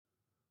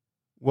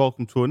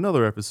Welcome to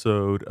another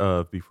episode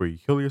of Before You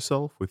Kill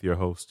Yourself with your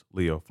host,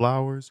 Leo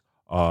Flowers.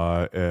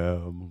 I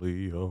am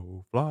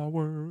Leo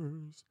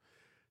Flowers.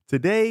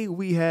 Today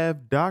we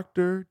have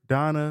Dr.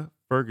 Donna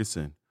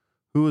Ferguson,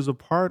 who is a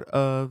part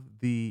of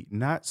the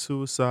Not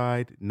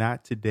Suicide,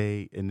 Not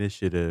Today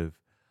initiative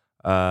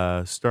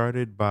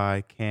started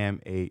by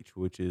CAMH,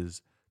 which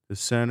is the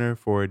Center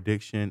for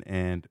Addiction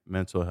and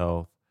Mental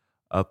Health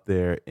up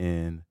there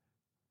in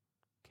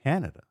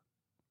Canada,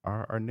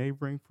 our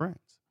neighboring friends.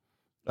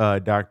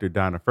 Dr.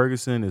 Donna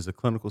Ferguson is a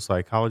clinical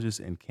psychologist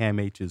in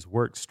CAMH's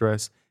Work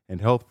Stress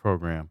and Health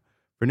program.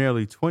 For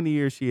nearly 20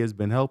 years, she has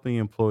been helping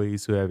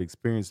employees who have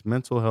experienced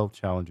mental health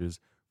challenges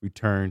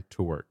return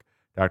to work.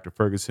 Dr.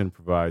 Ferguson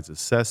provides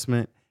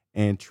assessment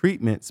and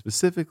treatment,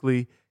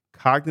 specifically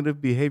cognitive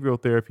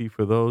behavioral therapy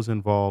for those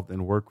involved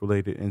in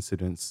work-related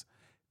incidents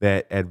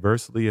that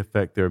adversely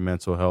affect their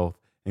mental health,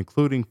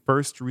 including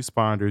first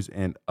responders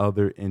and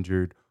other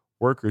injured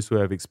workers who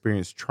have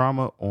experienced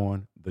trauma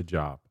on the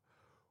job.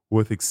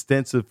 With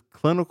extensive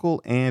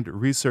clinical and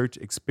research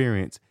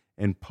experience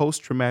in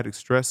post-traumatic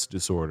stress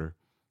disorder,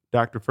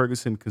 Dr.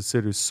 Ferguson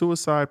considers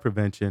suicide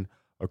prevention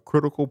a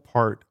critical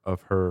part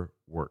of her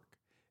work.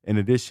 In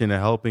addition to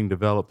helping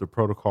develop the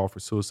protocol for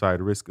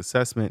suicide risk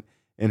assessment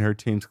in her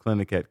team's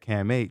clinic at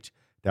CAMH,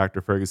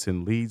 Dr.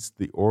 Ferguson leads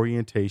the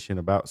orientation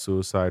about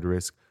suicide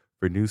risk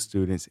for new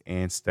students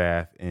and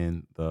staff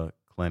in the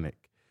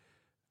clinic.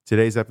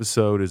 Today's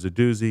episode is a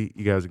doozy.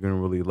 You guys are going to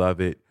really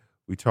love it.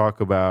 We talk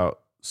about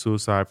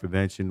suicide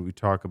prevention. We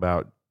talk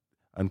about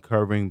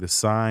uncovering the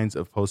signs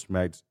of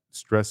post-traumatic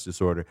stress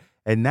disorder,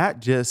 and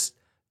not just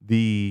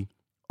the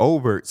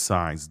overt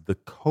signs, the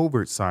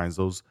covert signs,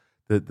 those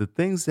the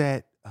things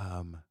that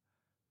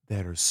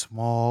are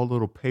small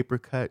little paper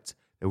cuts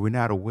that we're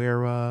not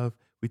aware of.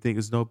 We think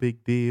it's no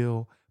big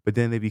deal, but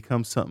then they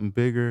become something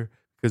bigger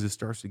because it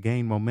starts to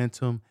gain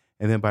momentum,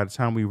 and then by the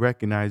time we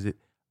recognize it,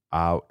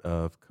 out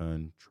of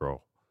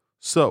control.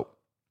 So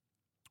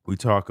we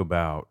talk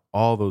about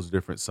all those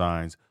different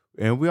signs.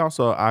 And we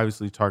also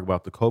obviously talk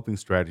about the coping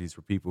strategies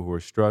for people who are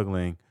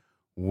struggling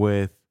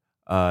with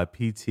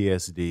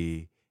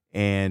PTSD.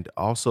 And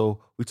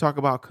also we talk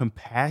about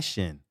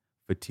compassion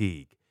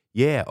fatigue.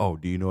 Yeah. Oh,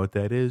 do you know what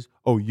that is?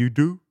 Oh, you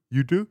do?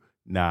 You do?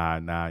 Nah,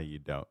 you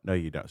don't. No,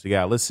 you don't. So you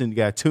got to listen. You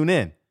got to tune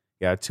in.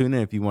 You got to tune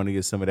in if you want to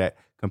get some of that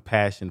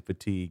compassion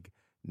fatigue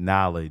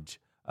knowledge.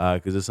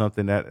 Because it's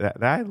something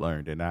that I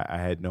learned and I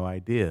had no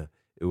idea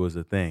it was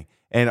a thing.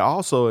 And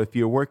also, if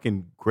you're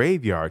working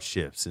graveyard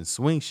shifts and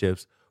swing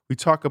shifts, we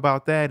talk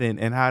about that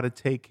and how to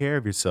take care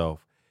of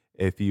yourself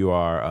if you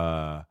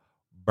are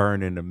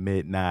burning the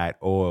midnight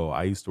oil.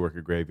 I used to work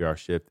a graveyard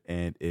shift,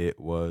 and it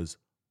was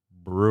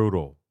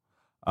brutal.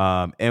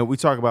 And we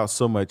talk about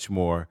so much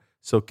more.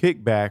 So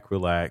kick back,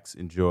 relax,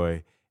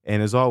 enjoy.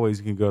 And as always,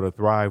 you can go to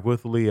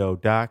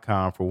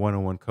thrivewithleo.com for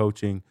one-on-one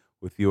coaching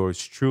with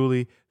yours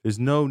truly. There's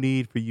no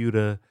need for you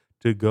to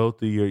go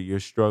through your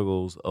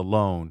struggles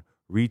alone.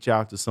 Reach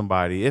out to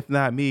somebody. If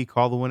not me,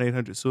 call the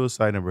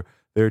 1-800-SUICIDE number.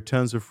 There are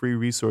tons of free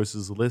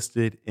resources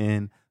listed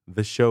in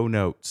the show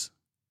notes.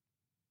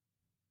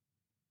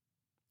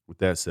 With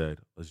that said,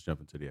 let's jump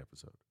into the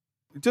episode.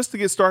 Just to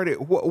get started,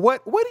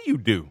 what do you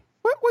do?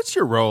 What's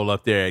your role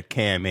up there at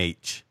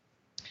CAMH?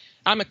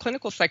 I'm a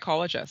clinical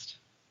psychologist,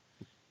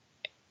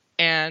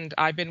 and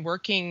I've been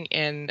working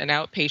in an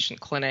outpatient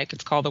clinic.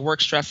 It's called the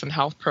Work Stress and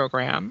Health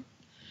Program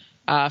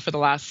for the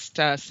last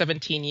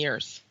 17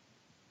 years.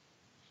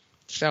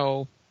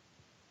 So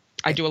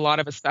I do a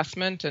lot of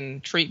assessment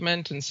and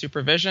treatment and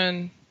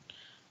supervision.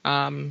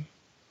 I'm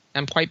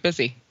quite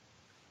busy.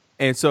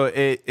 And so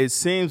it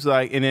seems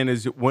like, and then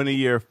is one of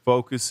your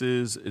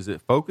focuses, is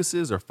it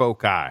focuses or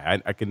foci?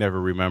 I can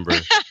never remember.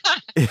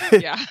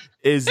 Yeah.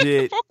 Is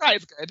it foci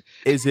is good.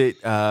 Is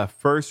it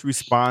first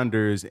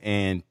responders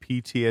and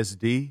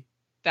PTSD?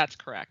 That's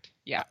correct.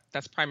 Yeah,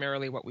 that's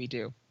primarily what we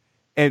do.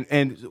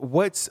 And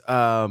what's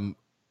how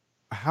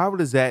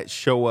does that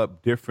show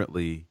up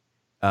differently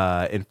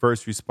in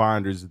first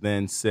responders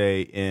than,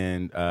 say,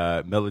 in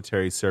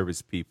military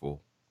service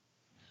people?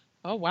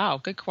 Oh, wow.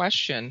 Good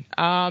question.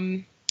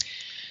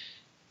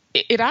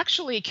 It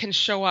actually can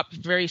show up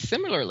very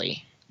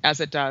similarly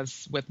as it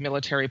does with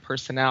military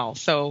personnel.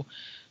 So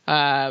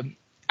I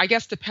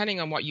guess depending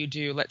on what you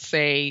do, let's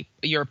say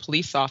you're a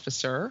police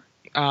officer,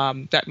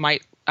 that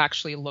might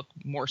actually look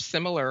more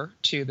similar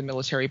to the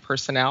military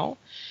personnel.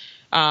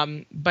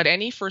 But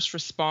any first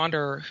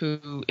responder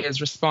who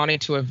is responding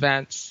to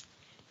events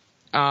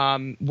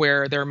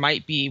where there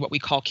might be what we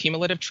call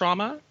cumulative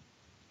trauma,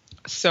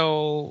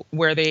 so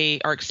where they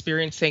are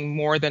experiencing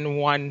more than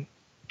one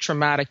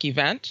traumatic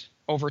event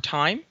over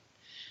time,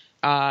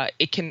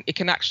 it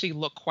can actually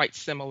look quite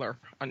similar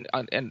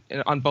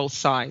on both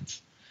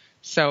sides.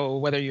 So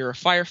whether you're a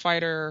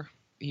firefighter,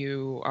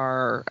 you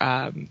are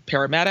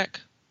paramedic,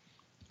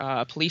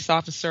 police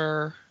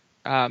officer,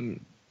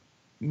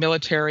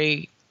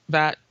 military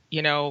vet,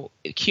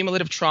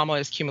 cumulative trauma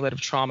is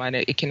cumulative trauma, and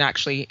it can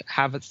actually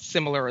have a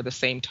similar or the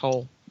same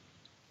toll.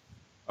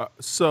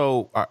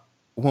 So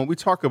when we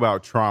talk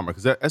about trauma,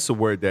 because that's a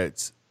word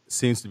that's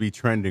seems to be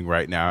trending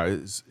right now.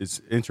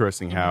 It's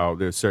interesting Mhm. how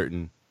there's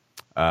certain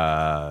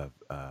uh,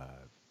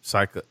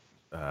 psycho,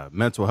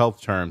 mental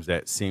health terms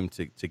that seem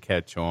to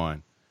catch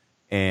on,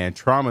 and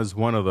trauma is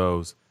one of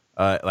those,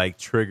 like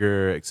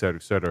trigger, et cetera,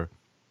 et cetera.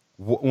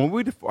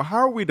 When how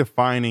are we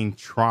defining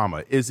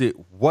trauma? Is it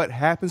what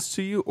happens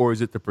to you, or is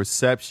it the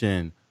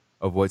perception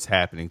of what's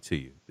happening to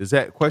you? Does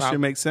that Wow.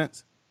 question make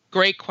sense?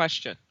 Great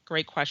question.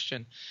 Great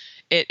question.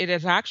 It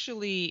is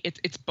actually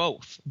it's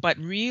both, but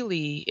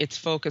really it's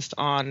focused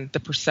on the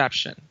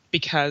perception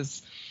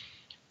because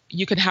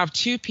you can have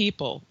two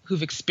people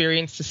who've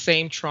experienced the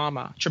same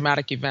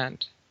traumatic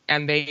event,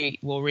 and they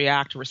will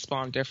react or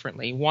respond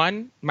differently.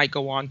 One might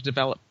go on to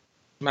develop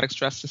traumatic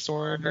stress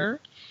disorder.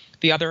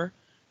 The other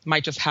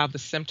might just have the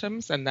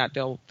symptoms and that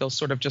they'll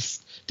sort of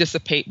just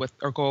dissipate with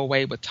or go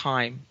away with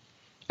time.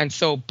 And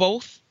so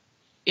both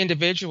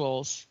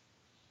individuals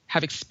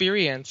have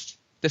experienced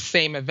the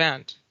same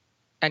event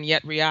and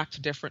yet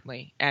react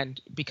differently and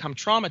become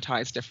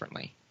traumatized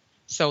differently.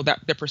 So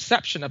that the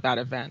perception of that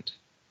event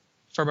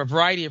from a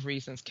variety of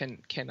reasons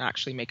can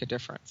actually make a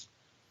difference.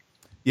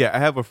 Yeah, I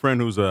have a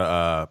friend who's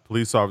a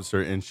police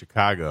officer in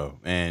Chicago,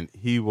 and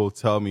he will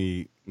tell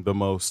me the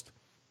most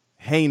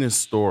heinous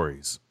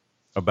stories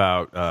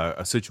about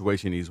a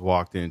situation he's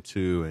walked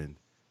into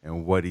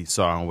and what he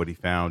saw and what he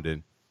found,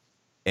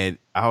 and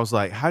I was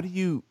like, how do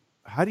you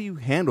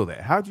handle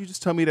that? How do you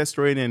just tell me that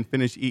story and then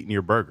finish eating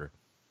your burger?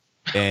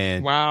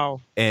 And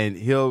Wow. and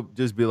he'll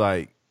just be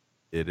like,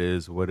 it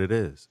is what it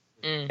is,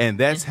 Mm, and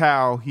that's mhm.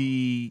 how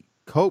he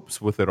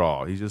copes with it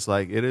all. He's just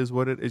like, it is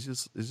what it's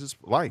just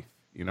life,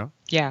 you know.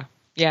 Yeah.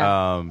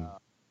 Yeah. Um,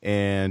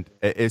 and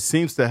it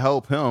seems to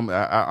help him.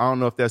 I don't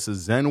know if that's a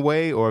Zen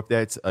way or if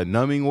that's a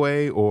numbing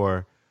way,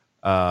 or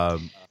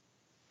um,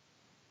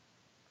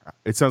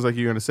 it sounds like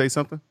you're going to say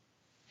something.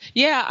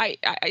 Yeah,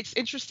 it's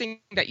interesting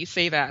that you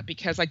say that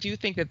because I do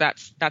think that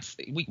that's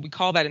we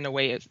call that in a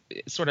way as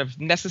sort of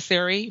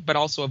necessary but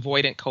also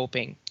avoidant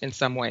coping in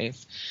some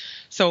ways.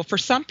 So for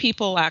some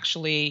people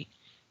actually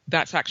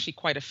that's actually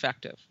quite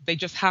effective. They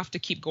just have to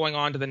keep going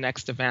on to the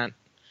next event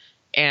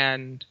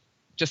and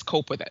just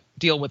cope with it,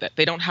 deal with it.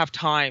 They don't have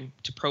time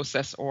to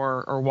process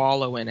or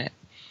wallow in it.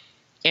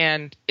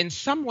 And in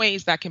some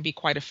ways that can be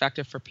quite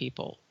effective for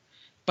people.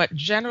 But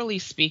generally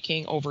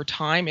speaking, over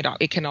time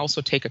it can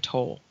also take a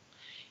toll.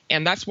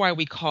 And that's why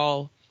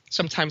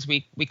sometimes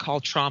we call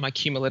trauma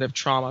cumulative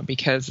trauma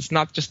because it's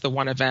not just the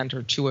one event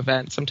or two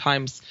events.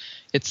 Sometimes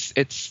it's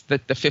the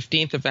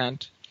 15th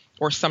event,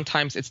 or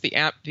sometimes it's the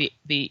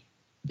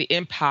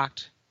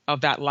impact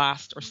of that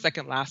last or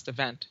second last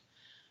event,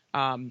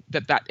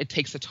 that it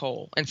takes a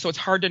toll. And so it's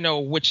hard to know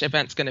which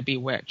event's going to be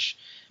which,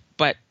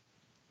 but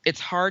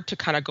it's hard to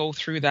kind of go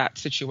through that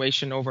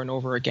situation over and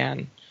over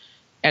again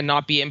and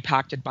not be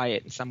impacted by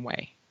it in some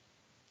way.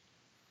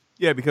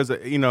 Yeah, because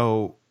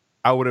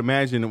I would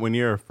imagine that when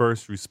you're a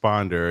first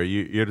responder,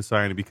 you're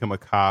deciding to become a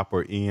cop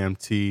or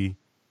EMT,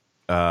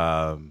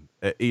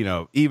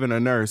 even a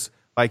nurse.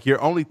 Like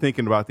you're only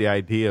thinking about the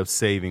idea of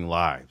saving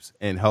lives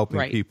and helping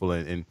Right. people,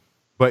 and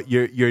but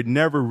you're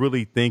never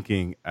really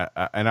thinking,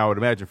 and I would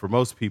imagine for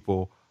most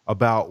people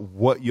about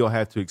what you'll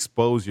have to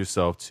expose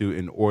yourself to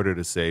in order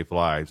to save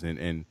lives,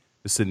 and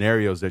the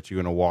scenarios that you're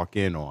going to walk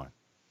in on.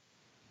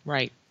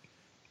 Right.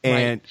 Right.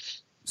 And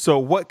so,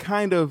 what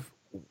kind of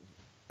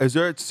is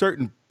there a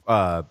certain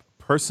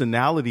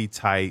personality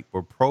type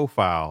or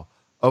profile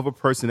of a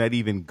person that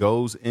even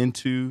goes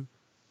into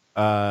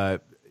uh,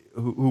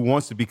 who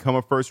wants to become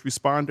a first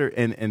responder,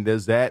 and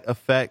does that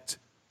affect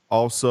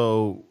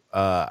also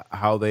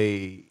how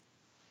they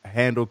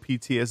handle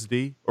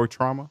PTSD or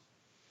trauma?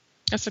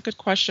 That's a good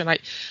question.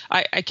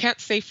 I can't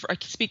say I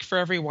can speak for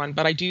everyone,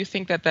 but I do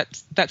think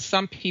that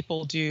some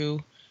people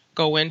do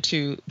go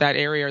into that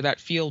area or that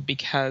field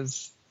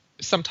because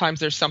sometimes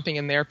there's something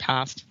in their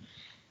past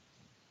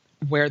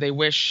where they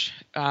wish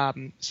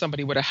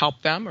somebody would have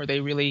helped them, or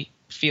they really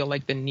feel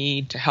like the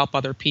need to help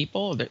other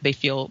people. They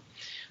feel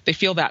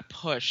that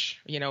push,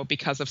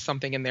 because of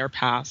something in their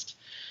past,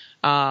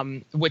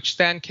 which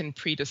then can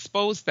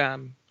predispose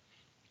them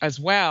as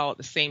well at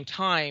the same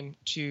time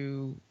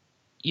to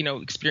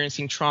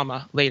experiencing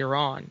trauma later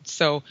on.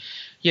 So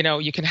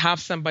you can have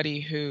somebody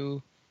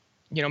who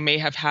may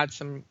have had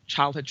some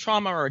childhood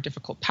trauma or a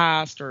difficult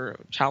past or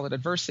childhood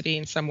adversity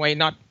in some way.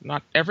 Not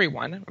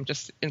everyone, I'm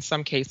just in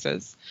some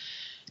cases.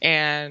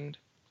 And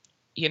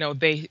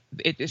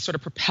it sort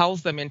of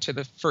propels them into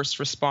the first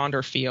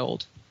responder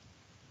field.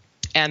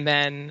 And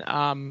then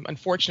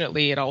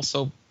unfortunately it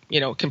also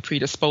can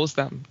predispose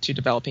them to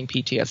developing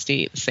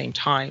PTSD at the same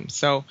time.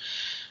 So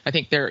I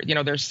think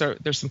there's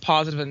some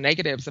positive and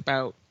negatives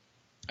about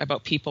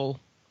people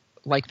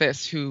like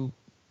this who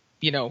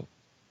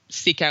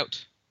seek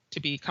out to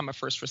become a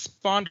first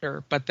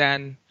responder, but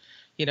then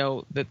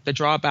the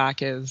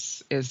drawback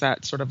is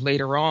that sort of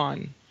later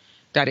on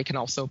that it can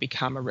also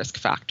become a risk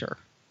factor.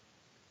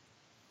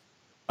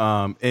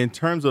 In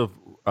terms of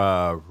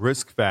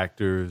risk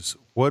factors,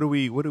 what are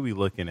we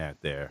looking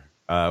at there?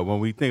 When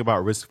we think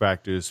about risk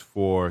factors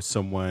for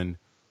someone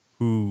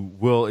who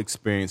will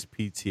experience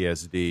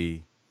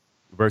PTSD,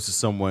 versus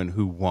someone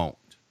who won't?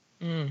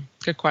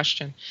 Good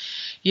question.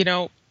 You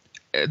know,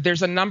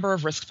 there's a number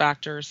of risk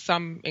factors.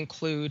 Some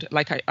include,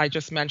 like I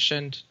just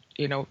mentioned,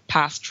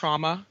 past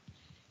trauma,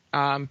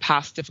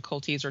 past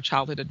difficulties or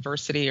childhood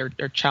adversity or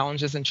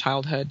challenges in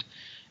childhood,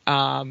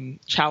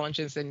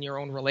 challenges in your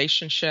own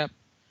relationship,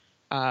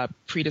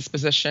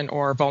 predisposition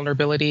or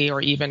vulnerability,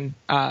 or even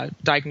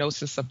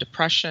diagnosis of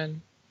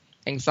depression,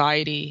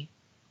 anxiety.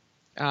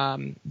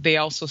 They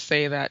also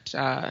say that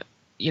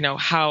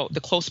how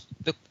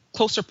the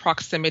closer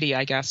proximity,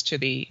 I guess, to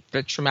the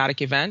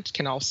traumatic event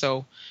can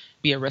also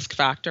be a risk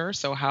factor.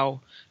 So how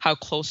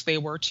close they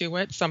were to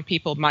it. Some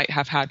people might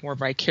have had more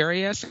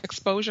vicarious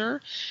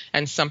exposure,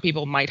 and some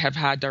people might have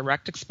had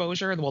direct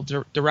exposure. Well,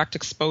 direct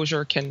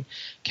exposure can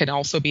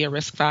also be a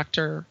risk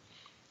factor.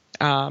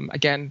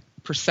 Again,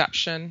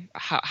 perception,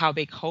 how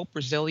they cope,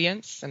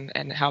 resilience,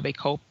 and how they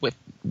cope with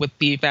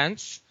the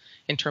events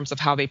in terms of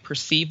how they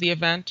perceive the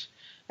event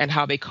and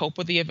how they cope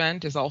with the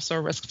event is also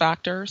a risk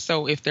factor.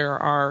 So if there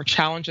are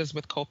challenges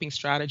with coping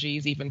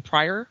strategies even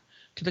prior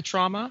to the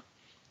trauma,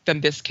 then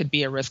this could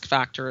be a risk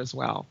factor as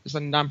well. There's a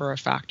number of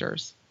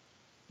factors.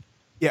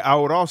 Yeah, I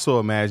would also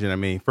imagine, I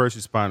mean, first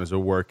responders are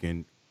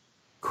working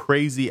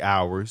crazy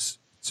hours.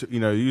 So,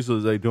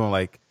 usually they're doing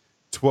like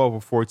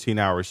 12 or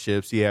 14-hour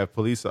shifts. You have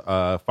police,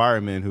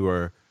 firemen who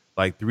are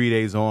like 3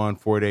 days on,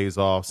 4 days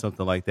off,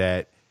 something like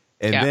that.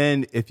 And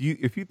then if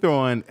you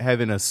throw in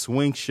having a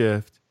swing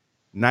shift,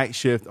 night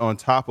shift on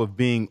top of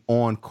being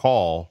on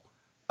call,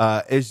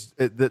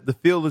 the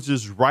field is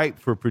just ripe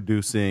for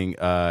producing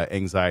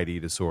anxiety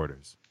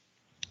disorders.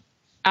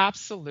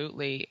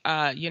 Absolutely.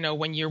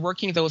 When you're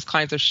working those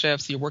kinds of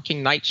shifts, you're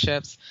working night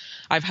shifts.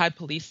 I've had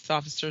police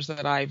officers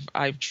that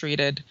I've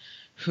treated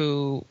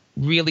who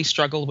really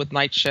struggled with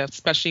night shifts,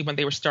 especially when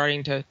they were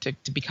starting to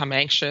become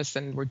anxious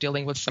and were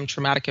dealing with some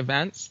traumatic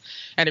events.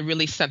 And it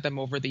really sent them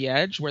over the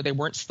edge where they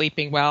weren't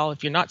sleeping well.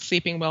 If you're not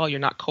sleeping well, you're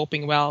not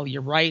coping well.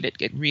 You're right.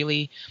 It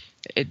really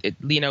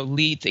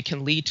leads. It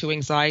can lead to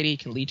anxiety.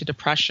 It can lead to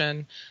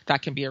depression.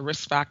 That can be a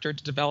risk factor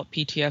to develop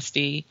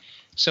PTSD.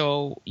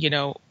 So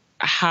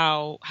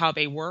how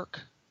they work.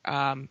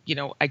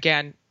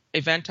 Again,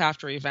 event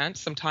after event.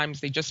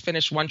 Sometimes they just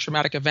finish one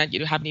traumatic event.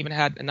 You haven't even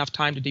had enough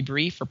time to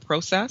debrief or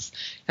process,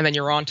 and then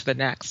you're on to the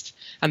next.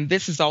 And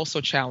this is also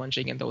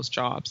challenging in those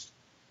jobs.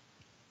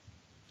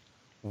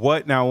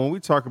 Now, when we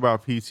talk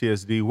about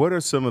PTSD, what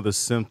are some of the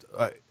symptoms?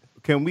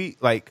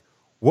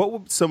 What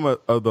would some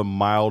of the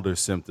milder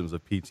symptoms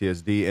of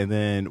PTSD, and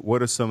then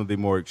what are some of the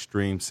more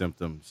extreme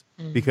symptoms?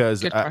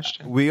 Because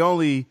we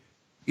only,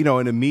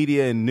 in the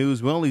media and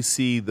news, we only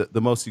see the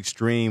most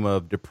extreme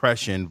of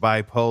depression,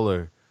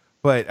 bipolar.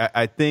 But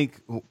I think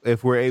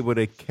if we're able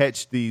to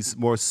catch these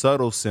more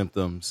subtle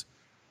symptoms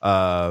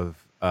of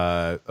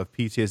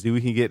PTSD,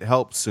 we can get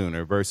help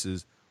sooner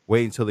versus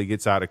wait until it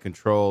gets out of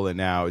control, and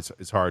now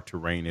it's hard to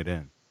rein it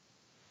in.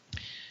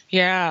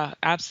 Yeah,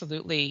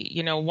 absolutely.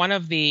 One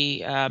of the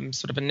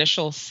sort of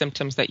initial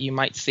symptoms that you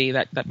might see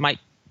that might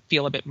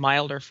feel a bit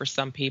milder for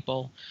some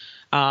people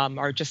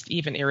are just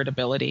even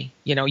irritability.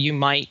 You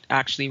might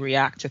actually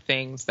react to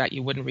things that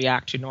you wouldn't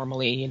react to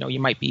normally. You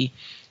might be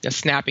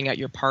snapping at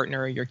your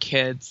partner or your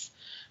kids.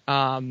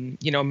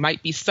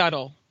 Might be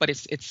subtle, but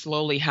it's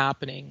slowly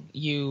happening.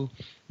 You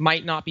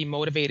might not be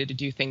motivated to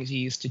do things you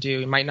used to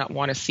do. You might not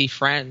want to see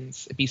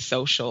friends, be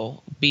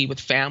social, be with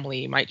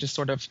family. You might just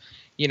sort of,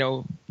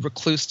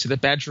 recluse to the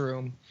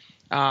bedroom,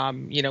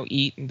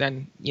 eat and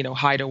then,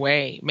 hide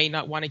away. May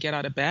not want to get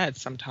out of bed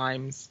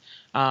sometimes,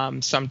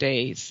 some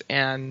days,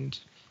 and,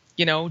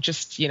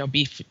 just,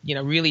 be,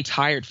 really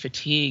tired,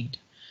 fatigued.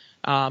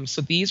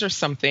 So these are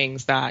some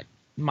things that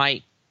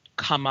might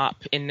come up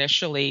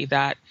initially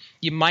that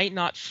you might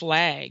not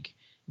flag,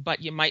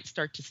 but you might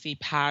start to see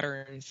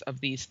patterns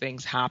of these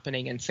things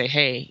happening and say,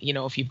 hey,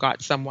 if you've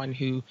got someone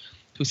who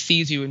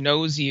sees you,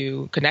 knows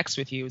you, connects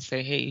with you,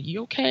 say, hey,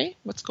 you okay?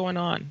 What's going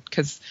on?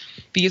 Because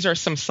these are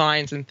some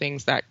signs and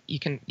things that you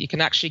can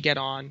actually get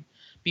on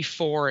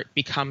before it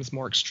becomes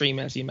more extreme,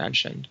 as you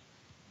mentioned.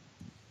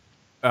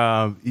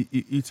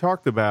 You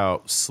talked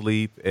about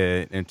sleep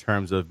in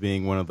terms of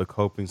being one of the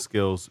coping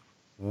skills.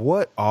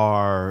 What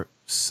are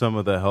some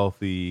of the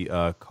healthy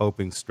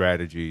coping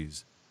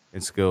strategies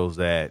and skills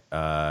that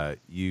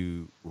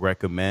you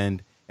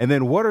recommend? And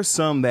then what are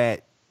some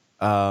that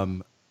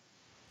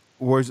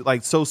were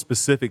like so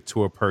specific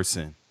to a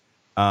person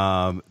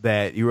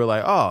that you were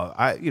like, oh,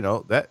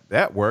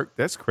 that worked.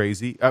 That's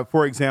crazy.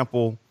 For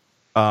example,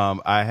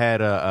 I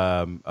had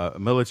a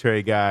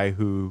military guy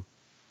who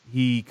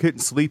he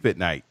couldn't sleep at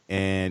night,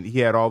 and he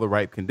had all the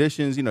right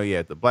conditions. He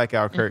had the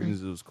blackout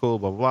curtains. It was cool,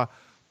 blah, blah, blah.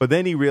 But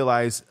then he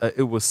realized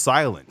it was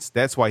silence.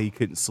 That's why he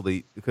couldn't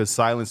sleep, because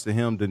silence to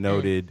him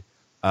denoted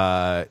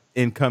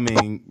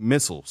incoming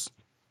missiles.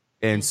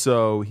 And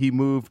so he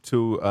moved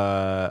to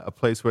a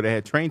place where they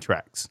had train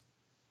tracks,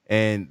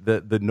 and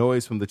the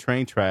noise from the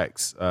train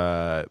tracks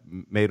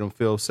made him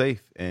feel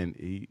safe, and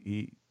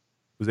he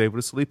was able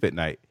to sleep at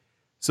night.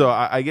 So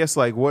I guess,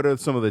 like, what are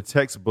some of the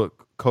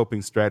textbook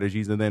coping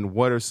strategies, and then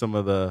what are some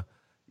of the,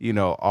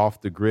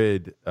 off the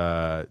grid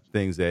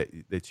things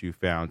that you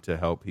found to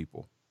help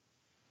people?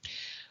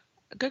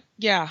 Good.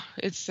 Yeah,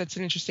 it's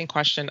an interesting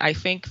question. I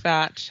think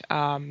that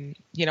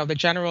the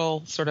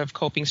general sort of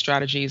coping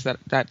strategies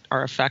that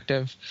are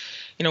effective,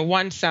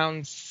 one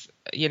sounds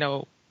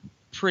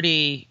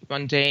pretty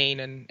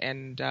mundane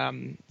and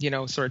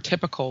sort of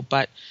typical,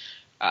 but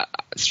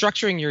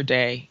structuring your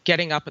day,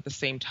 getting up at the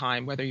same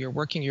time, whether you're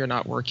working or you're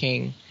not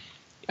working,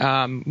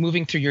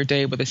 moving through your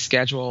day with a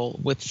schedule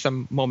with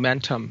some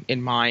momentum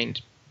in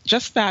mind,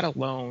 just that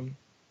alone,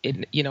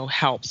 it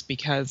helps,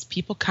 because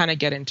people kind of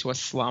get into a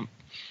slump.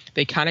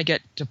 They kind of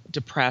get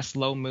depressed,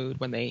 low mood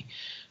when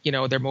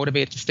they're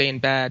motivated to stay in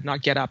bed,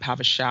 not get up,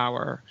 have a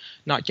shower,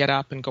 not get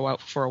up and go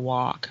out for a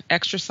walk.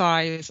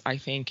 Exercise, I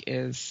think,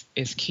 is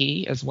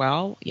key as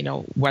well.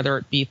 Whether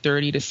it be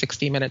 30 to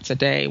 60 minutes a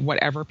day,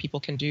 whatever people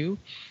can do,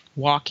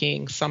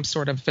 walking, some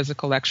sort of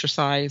physical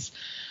exercise,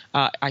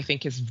 I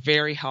think is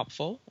very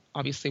helpful.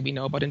 Obviously, we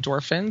know about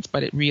endorphins,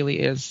 but it really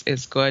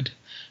is good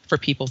for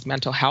people's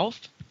mental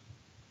health.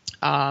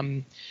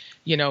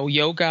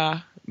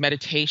 Yoga,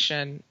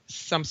 meditation,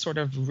 some sort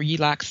of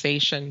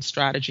relaxation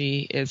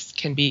strategy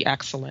can be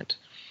excellent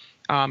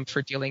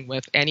for dealing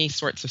with any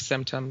sorts of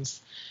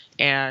symptoms.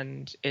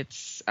 And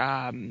it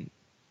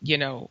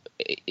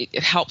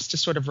helps to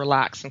sort of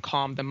relax and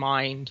calm the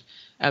mind,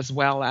 as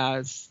well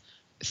as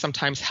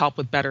sometimes help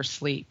with better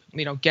sleep.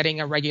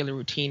 Getting a regular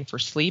routine for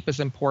sleep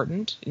is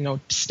important.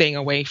 Staying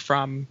away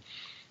from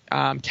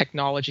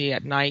technology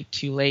at night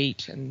too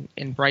late and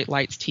in bright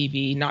lights,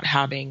 TV, not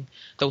having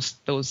those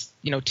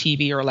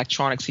TV or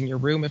electronics in your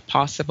room if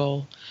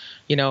possible,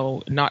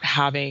 not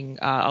having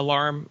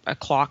a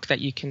clock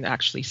that you can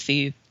actually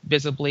see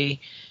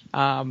visibly.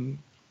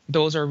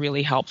 Those are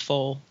really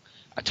helpful.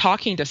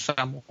 Talking to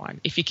someone.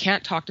 If you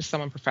can't talk to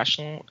someone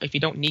professional, if you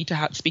don't need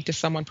to speak to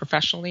someone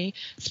professionally,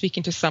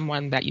 speaking to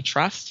someone that you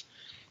trust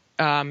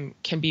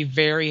can be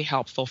very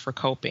helpful for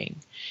coping.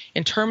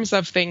 In terms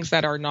of things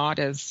that are not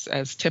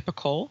as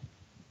typical,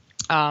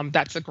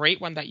 that's a great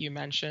one that you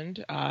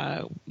mentioned.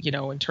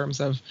 In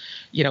terms of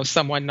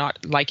someone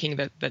not liking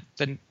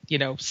the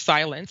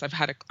silence.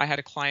 I had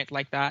a client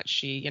like that.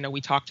 She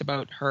we talked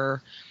about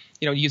her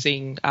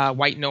using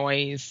white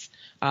noise,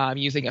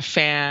 using a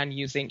fan,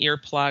 using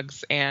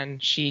earplugs,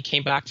 and she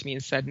came back to me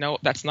and said, "No,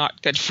 that's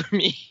not good for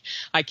me.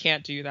 I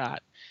can't do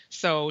that."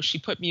 So she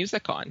put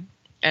music on.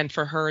 And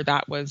for her,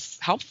 that was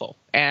helpful,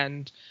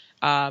 and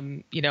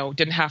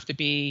didn't have to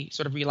be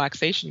sort of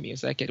relaxation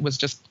music. It was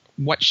just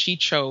what she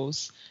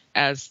chose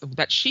as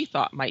that she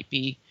thought might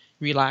be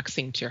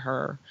relaxing to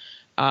her.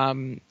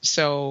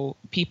 So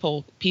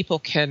people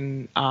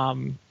can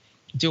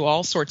do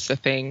all sorts of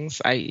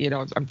things.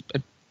 I'm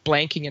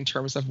blanking in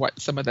terms of what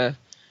some of the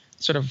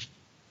sort of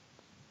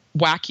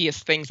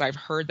wackiest things I've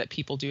heard that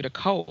people do to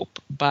cope,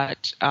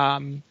 but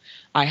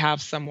I have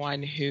a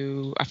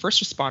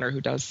first responder who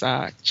does,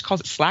 she calls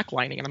it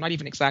slacklining, and I'm not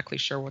even exactly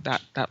sure what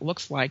that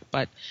looks like,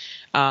 but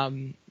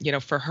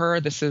for her,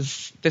 this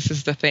is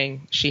the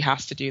thing. She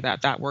has to do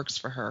that. That works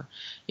for her.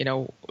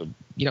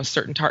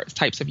 Certain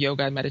types of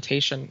yoga and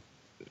meditation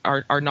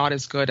are not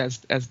as good as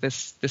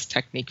this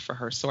technique for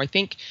her. So I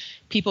think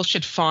people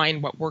should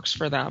find what works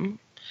for them,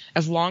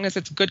 as long as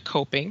it's good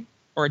coping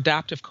or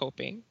adaptive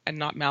coping and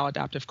not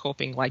maladaptive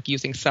coping, like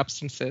using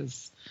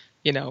substances,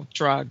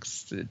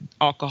 drugs,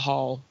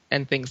 alcohol,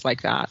 and things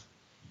like that.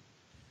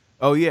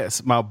 Oh,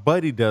 yes. My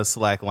buddy does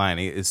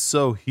slacklining. It's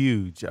so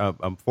huge.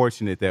 I'm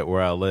fortunate that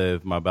where I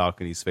live, my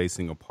balcony is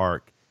facing a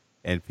park,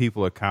 and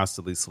people are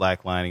constantly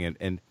slacklining.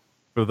 And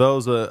for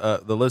those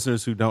the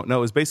listeners who don't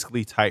know, it's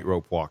basically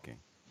tightrope walking.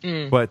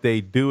 But they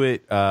do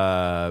it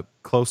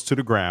close to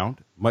the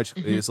ground.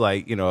 It's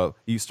like,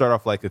 you start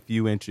off like a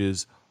few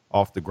inches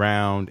off the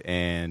ground,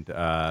 and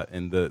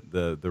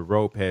the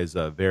rope has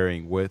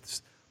varying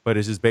widths, but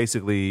it's just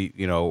basically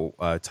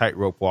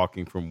tightrope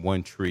walking from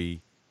one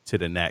tree to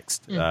the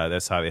next.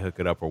 That's how they hook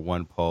it up, or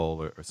one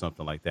pole or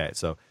something like that.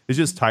 So it's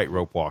just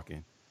tightrope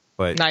walking,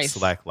 but nice.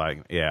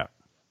 Slacklining. Yeah,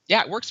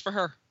 it works for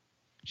her.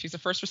 She's a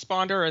first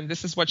responder, and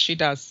this is what she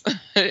does.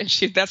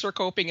 That's her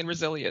coping and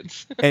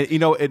resilience. And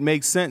it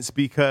makes sense,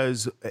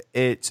 because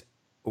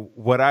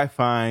what I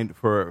find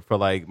for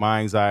like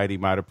my anxiety,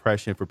 my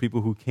depression, for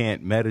people who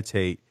can't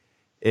meditate,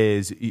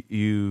 is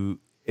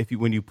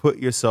when you put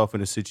yourself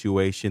in a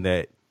situation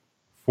that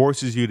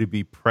forces you to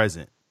be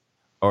present,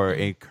 or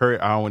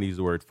encourage, I don't want to use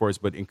the word force,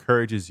 but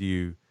encourages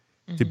you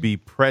to be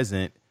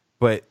present,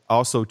 but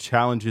also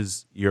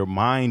challenges your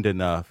mind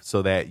enough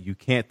so that you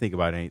can't think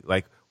about anything.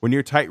 Like when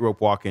you're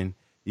tightrope walking,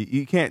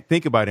 you can't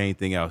think about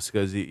anything else,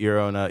 because you're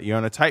on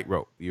a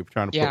tightrope. You're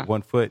trying to put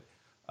one foot.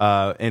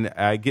 And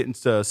I get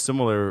into a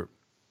similar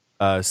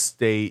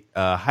state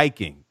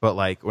hiking, but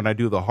like when I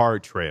do the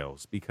hard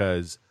trails,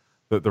 because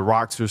the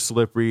rocks are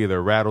slippery,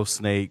 they're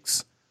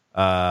rattlesnakes.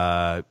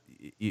 You're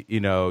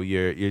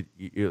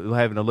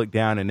having to look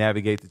down and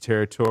navigate the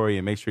territory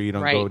and make sure you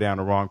don't go down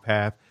the wrong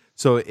path.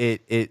 So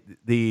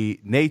the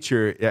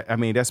nature, I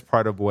mean, that's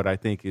part of what I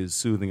think is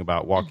soothing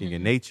about walking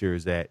in nature,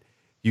 is that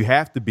you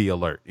have to be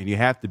alert and you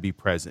have to be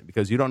present,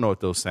 because you don't know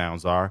what those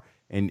sounds are.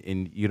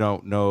 and you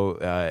don't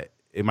know,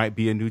 it might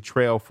be a new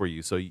trail for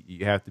you. So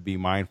you have to be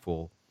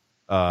mindful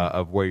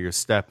of where you're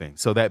stepping.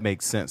 So that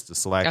makes sense. The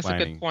That's a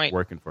good slacklining point.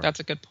 working for her. That's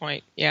a good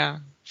point. Yeah,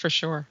 for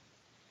sure.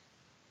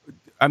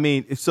 I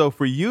mean, so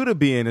for you to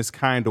be in this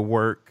kind of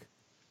work,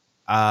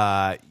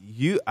 I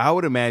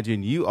would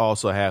imagine you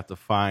also have to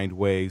find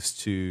ways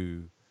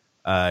to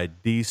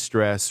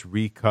de-stress,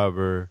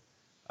 recover,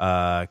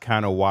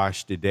 kind of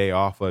wash the day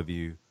off of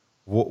you.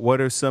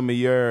 What are some of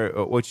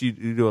your what you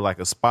do, like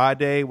a spa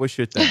day? What's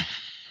your thing?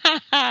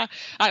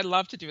 I'd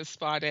love to do a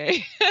spa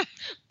day,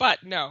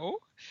 but no.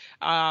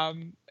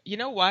 You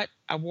know what?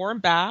 A warm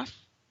bath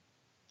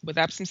with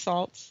Epsom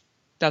salts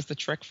does the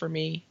trick for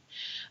me.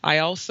 I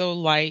also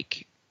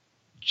like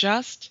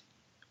just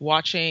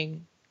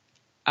watching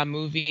a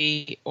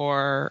movie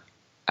or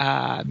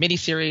a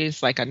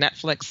miniseries, like a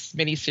Netflix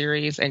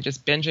miniseries, and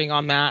just binging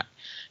on that,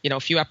 a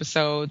few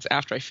episodes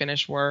after I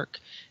finish work.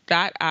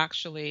 That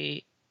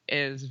actually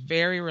is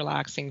very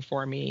relaxing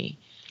for me.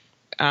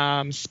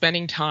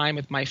 Spending time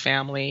with my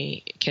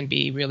family can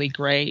be really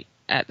great.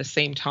 At the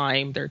same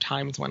time, there are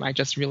times when I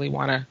just really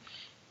want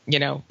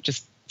to,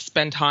 just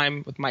spend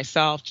time with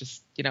myself,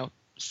 just,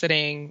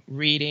 sitting,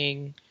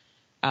 reading,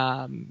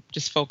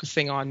 just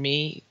focusing on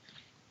me.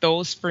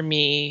 Those for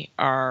me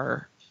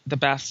are the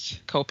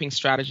best coping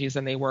strategies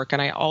and they work.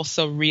 And I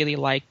also really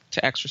like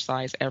to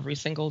exercise every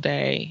single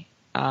day.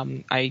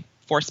 I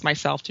force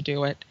myself to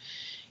do it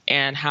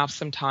and have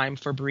some time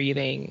for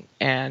breathing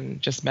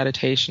and just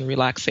meditation,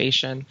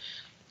 relaxation.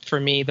 For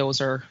me, those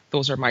are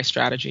my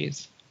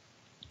strategies.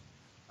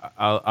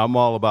 I'm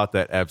all about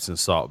that Epsom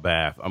salt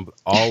bath.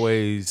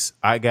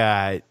 I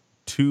got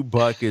 2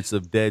 buckets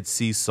of Dead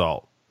Sea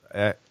salt.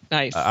 I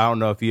Nice. don't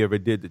know if you ever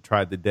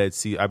tried the Dead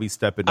Sea. I be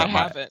stepping I up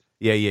haven't.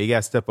 yeah. You got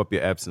to step up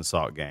your Epsom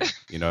salt game.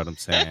 You know what I'm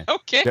saying?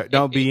 Okay.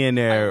 Don't be in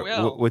I there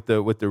will. with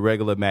the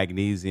regular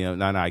magnesium.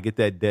 No. Get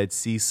that Dead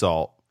Sea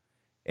salt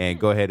and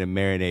Hmm, go ahead and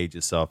marinate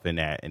yourself in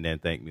that, and then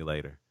thank me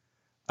later.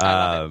 I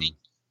love it. Um,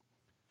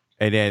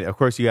 and then of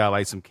course you got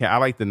like I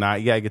like the non.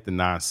 You gotta get the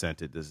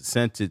non-scented. The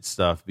scented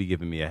stuff be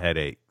giving me a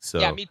headache.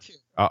 Yeah, So me too.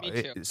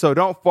 Me too. so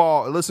don't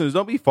fall, listeners.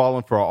 Don't be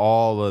falling for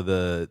all of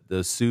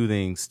the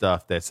soothing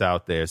stuff that's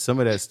out there. Some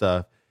of that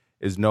stuff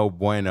is no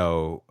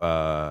bueno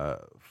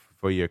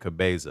for your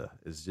cabeza.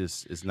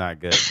 It's not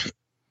good.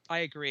 I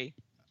agree.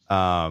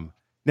 Um,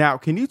 Now,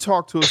 can you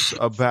talk to us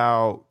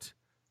about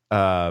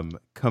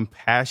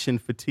compassion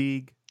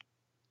fatigue?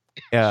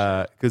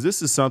 Sure. Because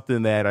this is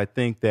something that I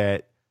think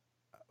that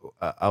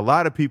a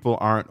lot of people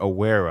aren't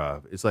aware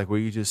of. It's like where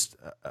you just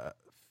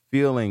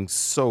feeling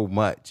so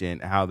much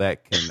and how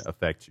that can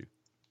affect you.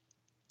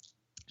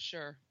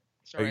 Sure.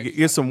 Sorry, I just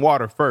Get had some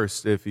water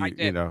first if I you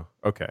did. know.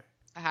 Okay.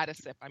 I had a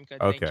sip. I'm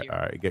good. Okay. Thank you. All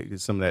right. Get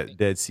some of that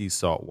Dead Sea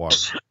salt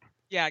water.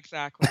 Yeah,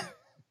 exactly.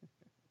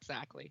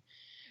 Exactly.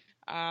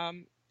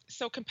 Um,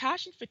 so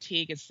compassion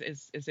fatigue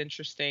is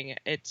interesting.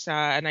 It's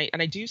and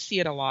I do see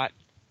it a lot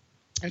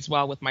as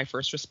well with my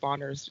first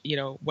responders.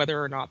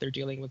 Whether or not they're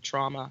dealing with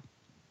trauma,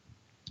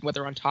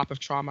 whether on top of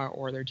trauma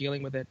or they're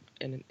dealing with it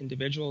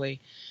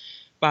individually.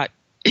 But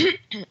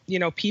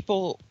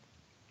people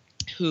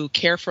who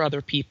care for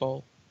other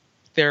people,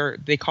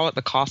 they call it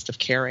the cost of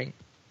caring,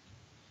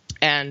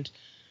 and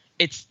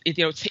it's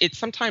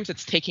sometimes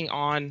it's taking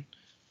on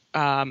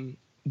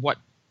what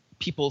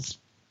people's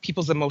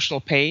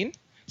emotional pain.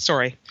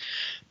 Sorry,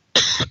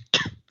 I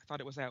thought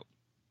it was out.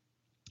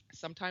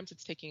 Sometimes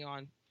it's taking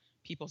on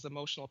people's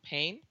emotional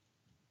pain,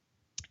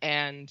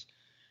 and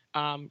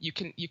you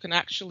can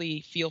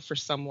actually feel for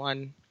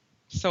someone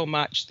so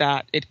much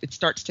that it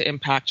starts to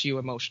impact you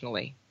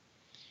emotionally,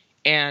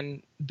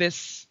 and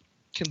this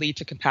can lead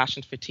to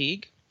compassion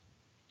fatigue,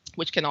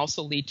 which can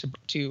also lead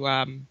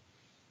to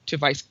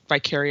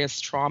vicarious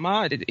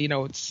trauma.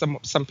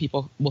 Some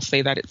people will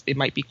say that it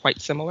might be quite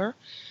similar,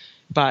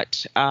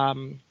 but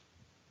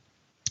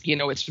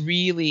it's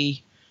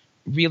really,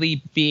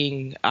 really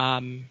being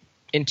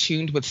in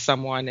tuned with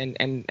someone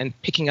and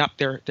picking up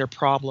their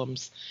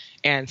problems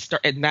and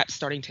that's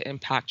starting to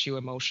impact you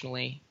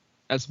emotionally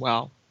as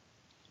well.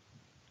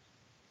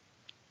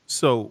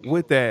 So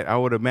with that, I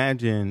would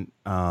imagine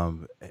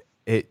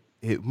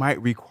it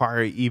might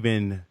require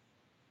even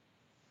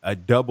a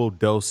double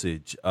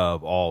dosage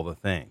of all the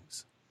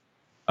things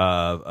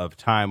of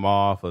time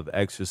off, of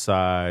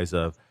exercise,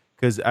 of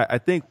because I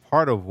think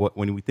part of what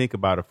when we think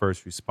about a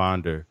first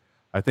responder,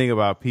 I think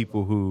about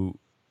people who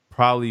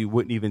probably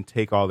wouldn't even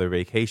take all their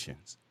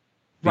vacations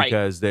Right.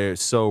 because they're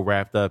so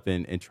wrapped up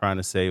in trying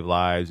to save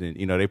lives, and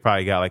they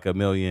probably got like a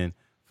million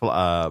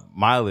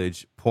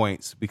mileage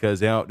points because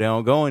they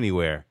don't go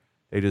anywhere.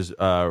 They just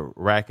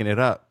racking it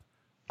up.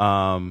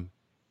 And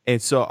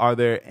so, are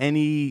there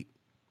any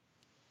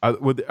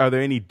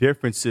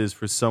differences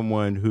for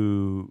someone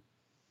who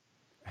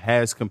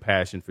has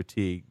compassion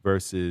fatigue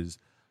versus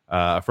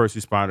a first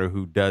responder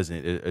who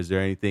doesn't? Is there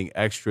anything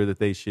extra that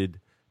they should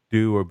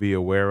do or be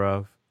aware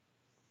of?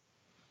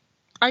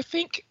 I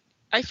think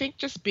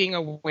just being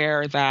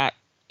aware that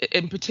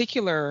in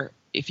particular,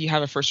 if you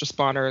have a first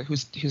responder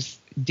who's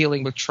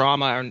dealing with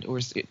trauma and or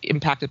is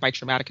impacted by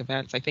traumatic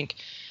events, I think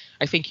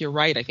you're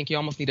right. I think you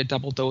almost need a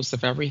double dose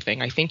of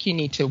everything. I think you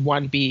need to,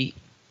 one, be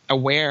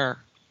aware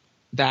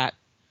that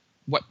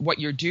what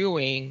you're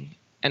doing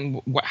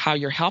and how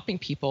you're helping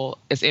people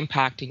is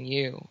impacting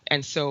you.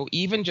 And so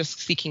even just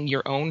seeking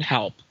your own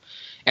help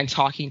and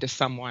talking to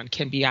someone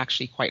can be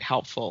actually quite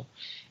helpful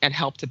and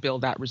help to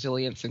build that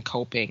resilience and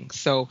coping.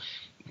 So,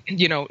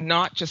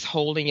 not just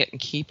holding it and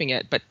keeping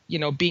it, but,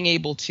 being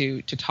able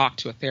to talk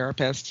to a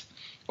therapist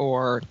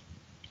or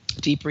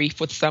debrief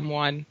with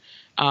someone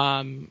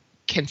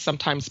can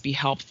sometimes be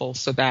helpful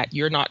so that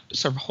you're not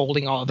sort of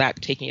holding all of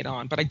that, taking it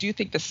on. But I do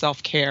think the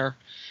self-care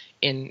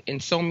in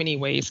so many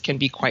ways can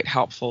be quite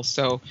helpful.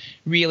 So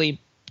really,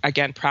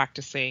 again,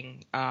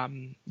 practicing,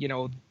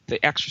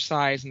 the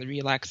exercise and the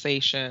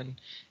relaxation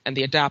and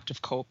the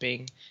adaptive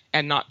coping,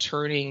 and not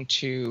turning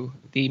to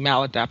the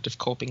maladaptive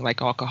coping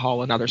like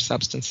alcohol and other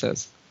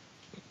substances.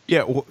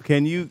 Yeah.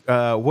 Can you,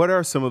 what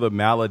are some of the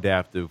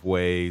maladaptive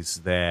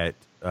ways that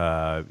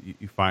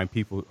you find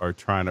people are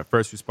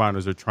first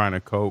responders are trying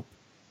to cope,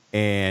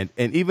 and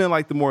even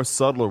like the more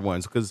subtler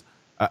ones? Because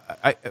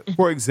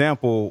for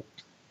example,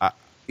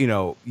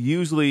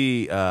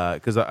 usually,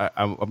 because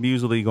I'm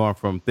usually going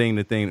from thing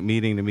to thing,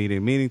 meeting to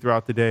meeting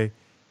throughout the day.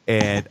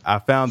 And I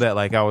found that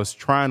like I was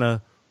trying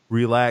to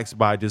relax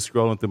by just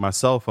scrolling through my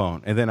cell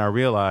phone. And then I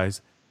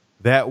realized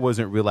that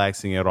wasn't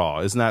relaxing at all.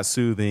 It's not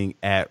soothing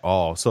at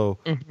all. So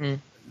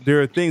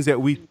there are things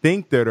that we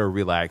think that are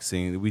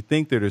relaxing, we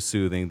think that are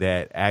soothing,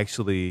 that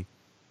actually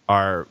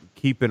are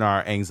keeping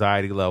our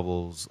anxiety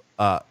levels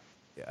up.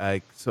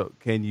 So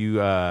can you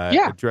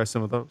address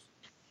some of those?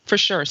 For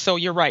sure. So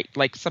you're right.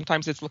 Like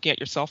sometimes it's looking at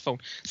your cell phone.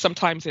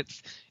 Sometimes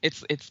it's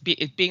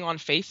being on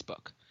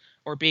Facebook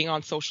or being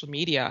on social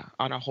media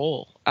on a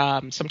whole.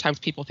 Sometimes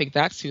people think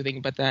that's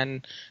soothing, but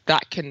then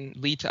that can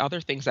lead to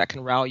other things that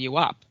can rile you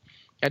up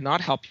and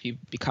not help you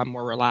become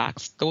more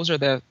relaxed. Those are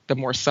the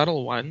more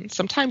subtle ones.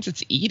 Sometimes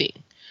it's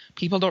eating.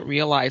 People don't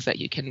realize that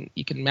you can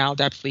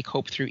maladaptively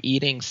cope through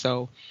eating.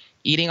 So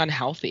eating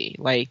unhealthy,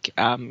 like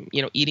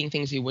eating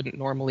things you wouldn't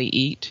normally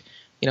eat.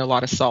 A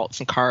lot of salts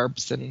and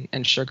carbs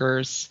and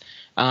sugars,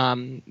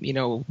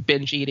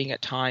 binge eating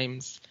at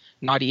times,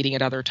 not eating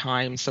at other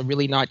times. So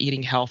really not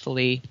eating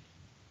healthily.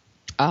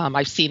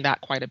 I've seen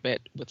that quite a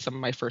bit with some of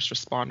my first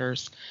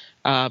responders.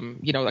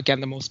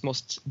 Again,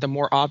 the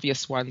more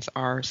obvious ones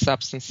are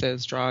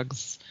substances,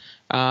 drugs,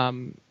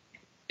 alcohol,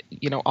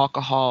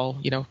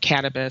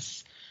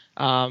 cannabis.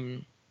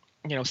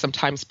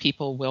 Sometimes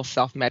people will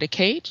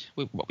self-medicate,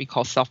 what we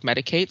call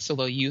self-medicate. So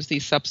they'll use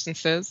these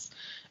substances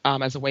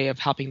as a way of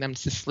helping them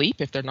to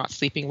sleep. If they're not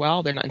sleeping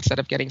well, instead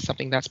of getting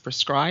something that's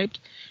prescribed,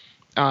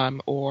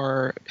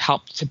 or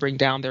help to bring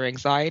down their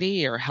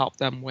anxiety or help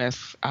them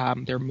with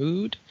their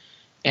mood.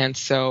 And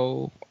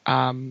so,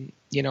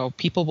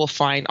 people will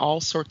find all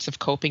sorts of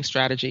coping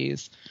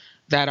strategies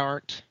that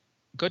aren't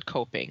good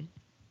coping,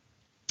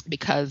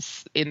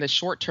 because in the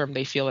short term,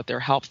 they feel that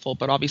they're helpful,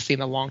 but obviously in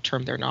the long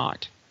term, they're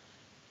not.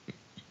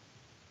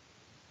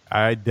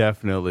 I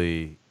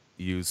definitely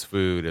use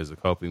food as a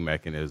coping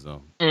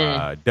mechanism.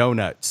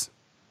 Donuts.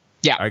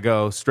 Yeah. I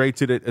go straight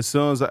to as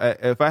soon as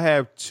if I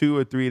have 2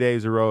 or 3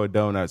 days in a row of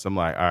donuts, I'm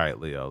like, all right,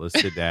 Leo, let's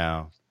sit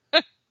down.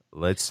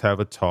 Let's have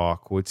a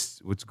talk.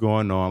 What's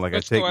going on? Like, I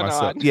take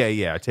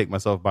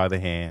myself by the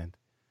hand.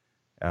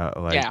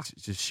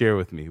 Just share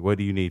with me. What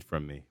do you need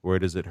from me? Where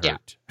does it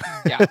hurt?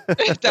 Yeah,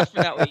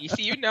 definitely. You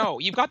see,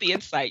 you've got the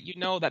insight. You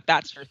know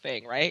that's your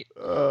thing, right?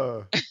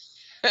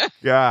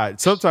 God,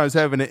 sometimes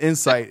having an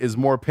insight is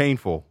more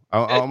painful.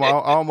 I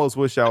almost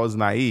wish I was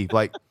naive.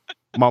 Like,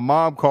 my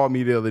mom called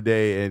me the other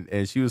day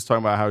and she was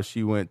talking about how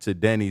she went to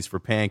Denny's for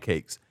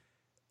pancakes.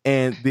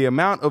 And the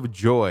amount of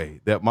joy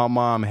that my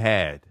mom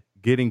had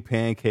getting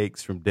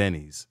pancakes from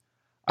Denny's,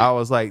 I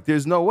was like,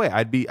 there's no way.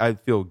 I'd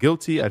feel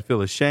guilty. I'd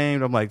feel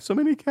ashamed. I'm like, so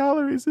many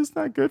calories. It's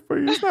not good for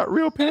you. It's not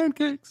real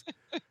pancakes.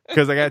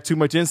 Because I got too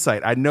much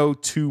insight. I know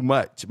too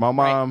much. My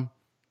mom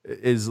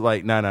is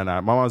like, no.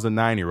 My mom's a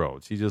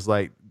 9-year-old. She's just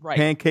like,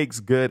 pancakes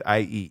good,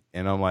 I eat.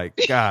 And I'm like,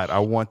 God, I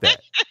want that.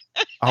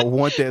 I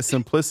want that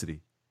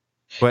simplicity.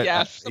 But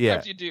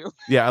sometimes you do.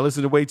 Yeah, I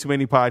listen to way too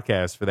many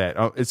podcasts for that.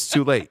 It's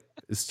too late.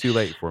 It's too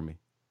late for me.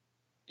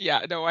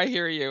 Yeah, no, I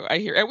hear you.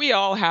 And we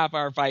all have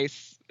our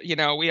vice.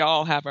 We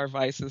all have our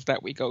vices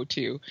that we go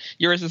to.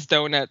 Yours is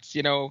donuts.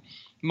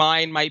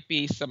 Mine might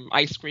be some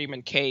ice cream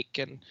and cake.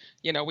 And,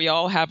 we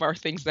all have our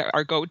things that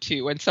are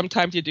go-to. And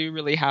sometimes you do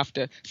really have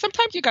to.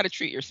 Sometimes you got to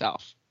treat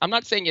yourself. I'm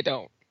not saying you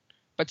don't.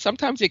 But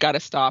sometimes you got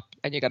to stop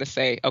and you got to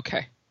say,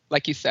 okay,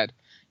 like you said,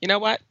 you know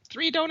what?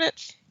 3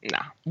 donuts?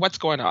 Nah, what's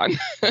going on?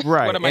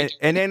 Right. What am I doing?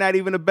 And they're not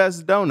even the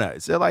best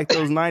donuts. They're like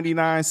those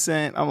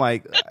 99-cent. I'm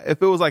like,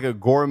 if it was like a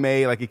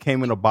gourmet, like it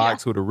came in a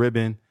box with a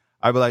ribbon,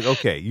 I'd be like,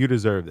 okay, you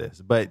deserve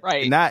this. But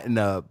not in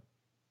a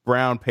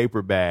brown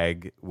paper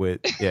bag with,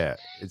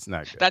 it's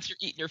not good. That's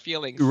eating your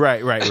feelings.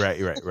 Right.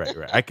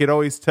 I could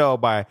always tell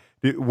by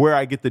where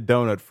I get the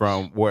donut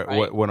from what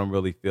I'm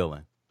really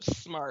feeling.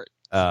 Smart.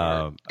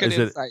 Good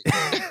insight.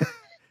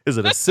 Is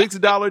it a $6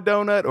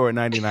 donut or a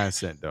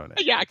 99-cent donut?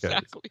 Yeah, Because,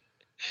 exactly.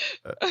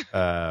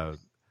 uh,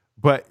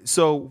 but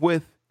so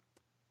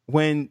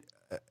when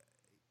uh,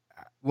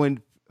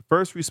 when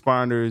first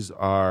responders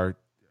are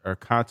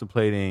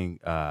contemplating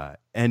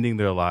ending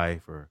their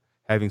life or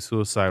having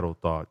suicidal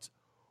thoughts,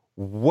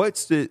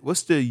 what's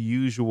the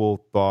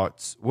usual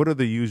thoughts? What are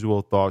the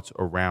usual thoughts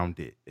around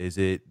it? Is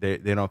it they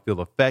don't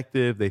feel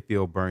effective? They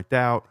feel burnt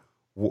out?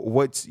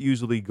 What's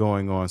usually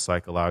going on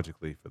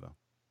psychologically for them?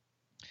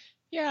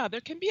 Yeah,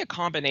 there can be a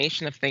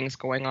combination of things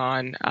going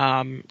on.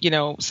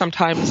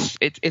 Sometimes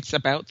it's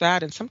about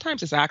that, and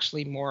sometimes it's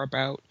actually more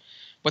about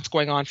what's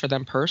going on for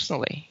them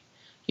personally.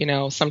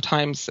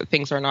 Sometimes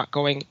things are not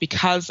going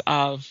because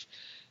of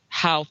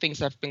how things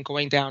have been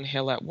going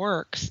downhill at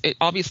work. It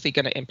obviously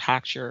going to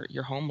impact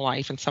your home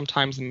life, and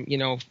sometimes,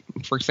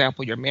 for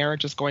example, your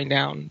marriage is going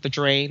down the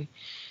drain.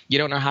 You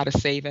don't know how to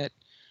save it.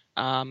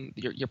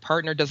 Your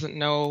partner doesn't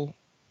know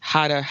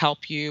how to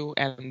help you,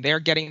 and they're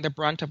getting the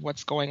brunt of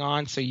what's going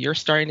on, so you're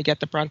starting to get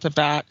the brunt of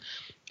that.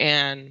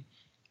 And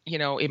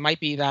it might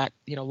be that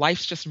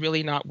life's just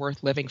really not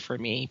worth living for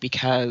me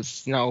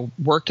because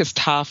work is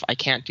tough. I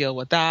can't deal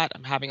with that.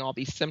 I'm having all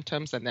these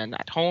symptoms, and then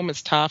at home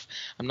is tough.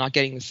 I'm not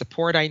getting the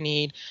support I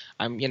need.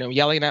 I'm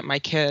yelling at my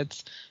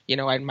kids,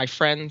 and my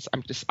friends.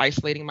 I'm just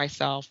isolating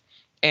myself.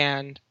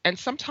 And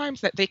sometimes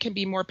that they can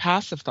be more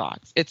passive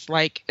thoughts. It's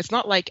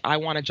not like I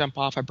want to jump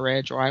off a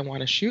bridge or I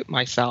want to shoot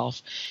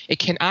myself. It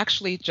can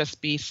actually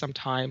just be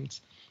sometimes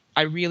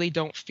I really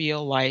don't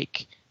feel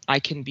like I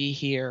can be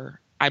here.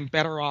 I'm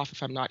better off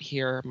if I'm not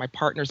here. My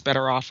partner's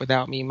better off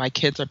without me. My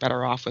kids are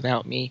better off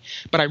without me.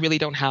 But I really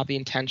don't have the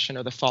intention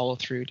or the follow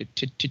through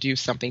to do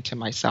something to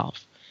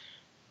myself.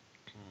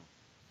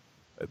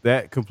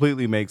 That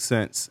completely makes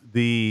sense.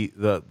 The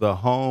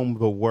home,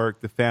 the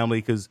work, the family,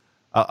 because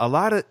a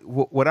lot of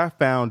what I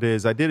found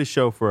is I did a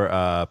show for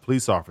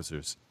police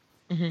officers,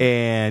 Hmm.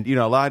 and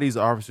a lot of these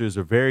officers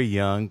are very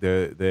young.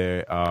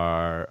 They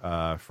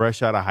are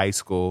fresh out of high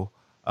school.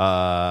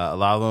 A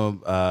lot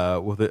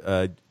of them with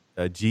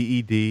a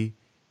GED,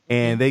 Hmm.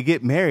 and they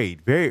get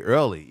married very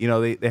early.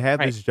 They have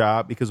Right. this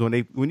job because when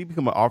you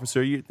become an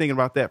officer, you're thinking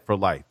about that for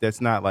life. That's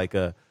not like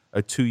a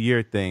 2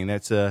 year thing.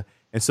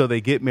 And so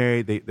they get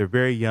married. They're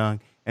very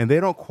young, and they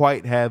don't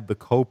quite have the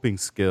coping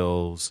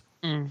skills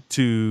Mm.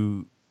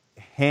 to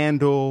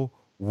handle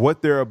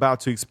what they're about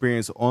to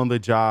experience on the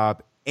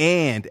job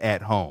and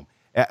at home.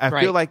 I feel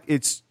Right. like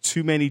it's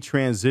too many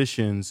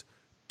transitions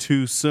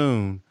too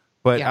soon,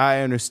 but Yeah.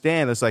 I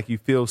understand. It's like you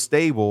feel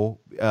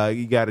stable.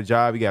 You got a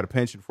job, you got a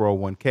pension,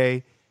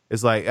 401k.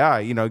 It's like,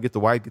 get the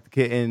wife, get the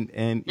kid,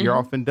 and you're Hmm.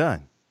 off and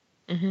done.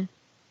 Hmm.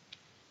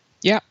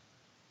 Yeah.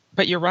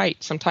 But you're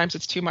right. Sometimes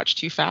it's too much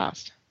too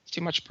fast. It's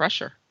too much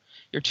pressure.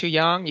 You're too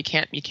young. You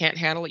can't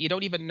handle it. You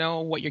don't even know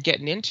what you're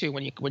getting into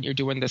when you're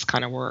doing this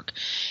kind of work.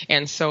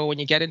 And so when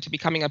you get into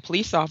becoming a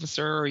police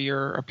officer or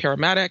you're a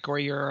paramedic or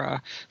you're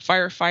a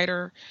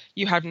firefighter,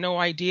 you have no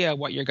idea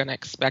what you're going to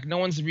expect. No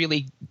one's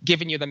really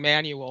giving you the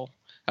manual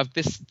of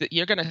this.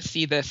 You're going to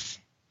see this.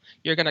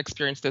 You're going to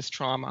experience this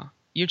trauma.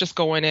 You're just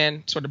going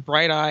in sort of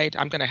bright-eyed.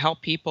 I'm going to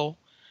help people.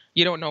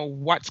 You don't know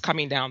what's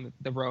coming down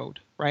the road,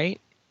 right?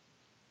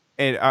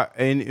 And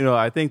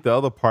I think the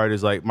other part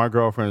is like my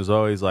girlfriend is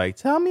always like,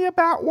 "Tell me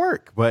about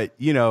work," but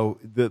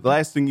the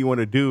last thing you want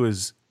to do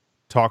is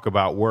talk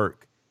about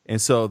work, and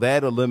so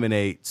that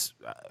eliminates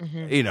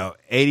Hmm.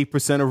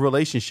 80% of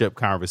relationship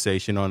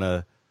conversation on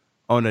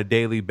a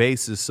daily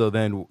basis. So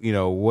then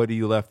what are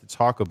you left to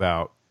talk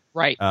about?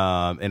 Right.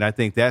 And I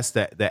think that's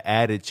the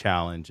added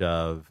challenge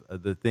of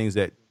the things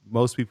that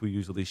most people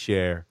usually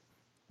share,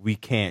 we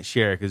can't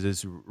share because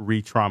it's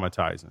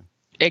re-traumatizing.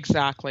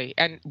 Exactly.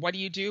 And what do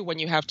you do when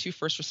you have two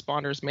first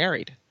responders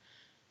married?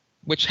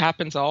 Which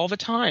happens all the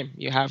time.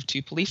 You have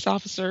two police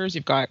officers,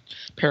 you've got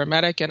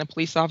paramedic and a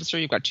police officer,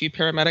 you've got two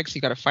paramedics,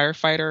 you've got a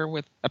firefighter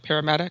with a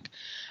paramedic.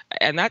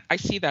 And that I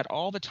see that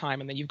all the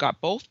time. And then you've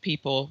got both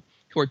people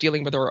who are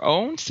dealing with their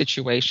own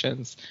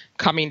situations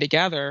coming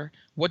together.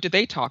 What do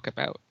they talk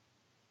about?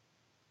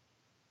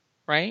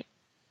 Right?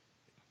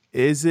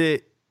 Is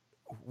it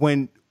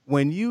when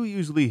you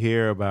usually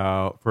hear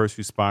about first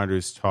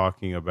responders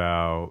talking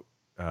about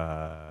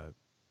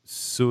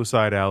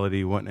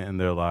suicidality, wanting to end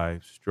their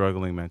lives,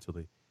 struggling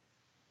mentally?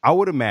 I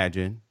would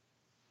imagine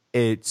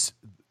it's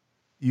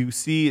you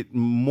see it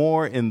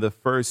more in the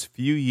first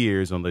few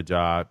years on the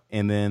job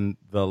and then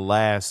the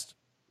last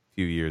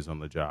few years on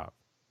the job,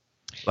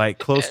 like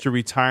close to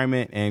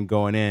retirement and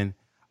going in.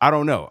 I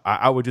don't know.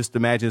 I would just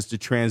imagine it's the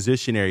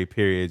transitionary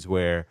periods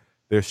where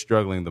they're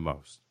struggling the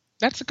most.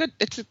 It's a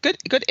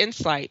good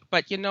insight,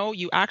 but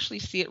you actually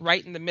see it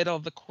right in the middle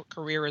of the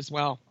career as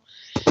well.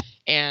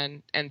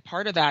 And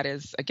part of that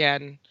is,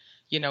 again,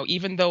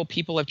 even though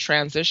people have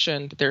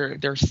transitioned,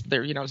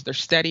 they're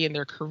steady in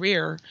their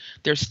career,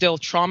 there's still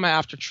trauma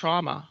after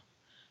trauma.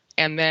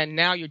 And then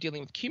now you're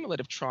dealing with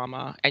cumulative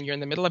trauma and you're in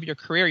the middle of your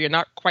career, you're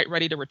not quite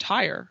ready to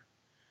retire,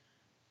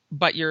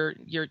 but your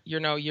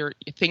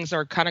things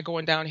are kind of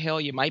going downhill.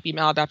 You might be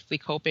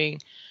maladaptively coping.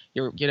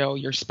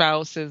 Your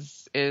spouse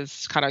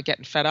is kind of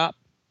getting fed up,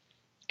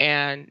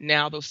 and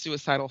now those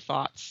suicidal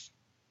thoughts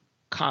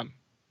come,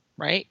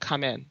 right?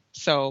 Come in.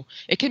 So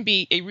it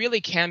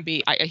really can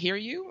be, I hear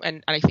you,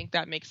 and I think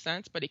that makes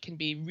sense, but it can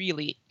be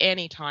really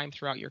any time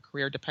throughout your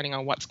career, depending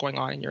on what's going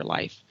on in your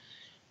life.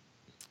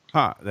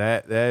 Huh.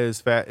 That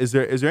is fat. Is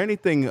there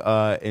anything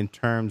in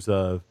terms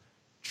of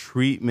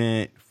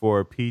treatment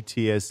for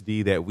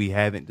PTSD that we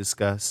haven't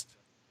discussed?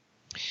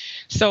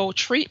 So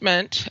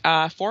treatment,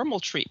 formal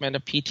treatment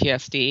of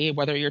PTSD,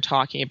 whether you're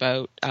talking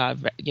about,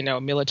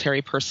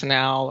 military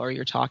personnel or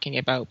you're talking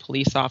about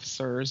police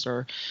officers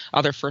or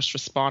other first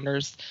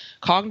responders,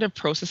 cognitive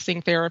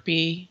processing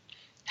therapy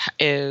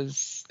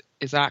is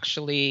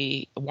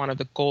actually one of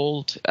the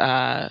gold,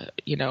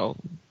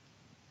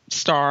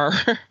 star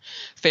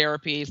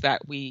therapies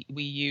that we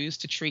use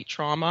to treat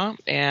trauma,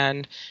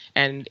 and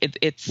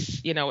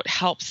it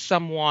helps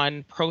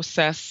someone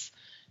process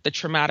the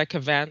traumatic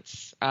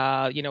events.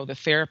 The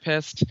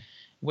therapist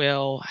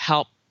will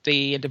help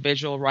the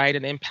individual write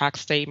an impact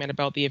statement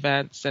about the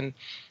events and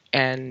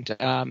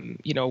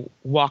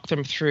walk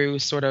them through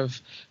sort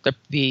of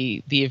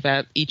the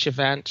event, each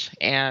event,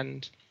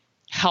 and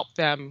help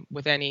them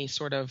with any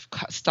sort of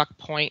stuck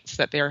points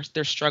that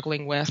they're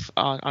struggling with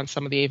on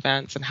some of the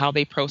events and how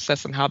they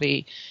process and how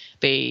they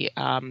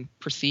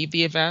perceive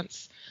the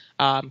events.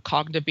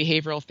 Cognitive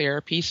behavioral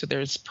therapy, so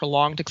there's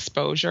prolonged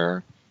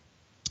exposure.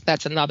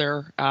 That's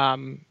another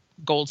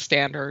gold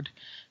standard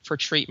for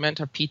treatment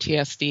of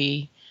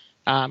PTSD.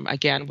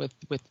 Again, with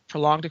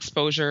prolonged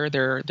exposure,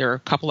 there are a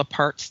couple of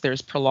parts.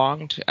 There's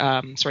prolonged,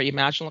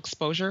 imaginal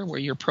exposure, where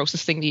you're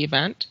processing the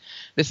event.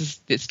 This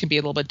can be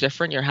a little bit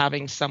different. You're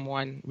having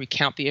someone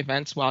recount the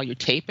events while you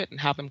tape it and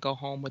have them go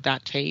home with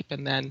that tape,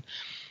 and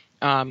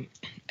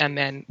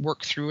then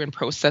work through and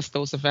process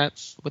those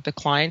events with the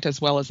client, as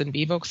well as in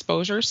vivo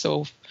exposure.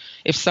 So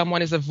if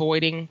someone is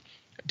avoiding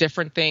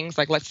different things,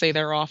 like let's say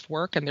they're off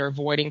work and they're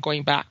avoiding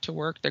going back to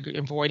work, they're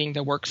avoiding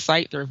the work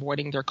site, they're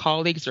avoiding their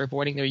colleagues, they're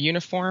avoiding their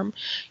uniform,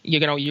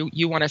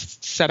 you want to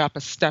set up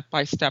a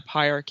step-by-step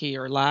hierarchy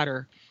or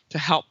ladder to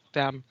help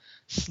them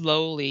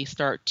slowly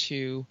start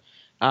to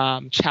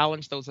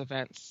challenge those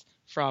events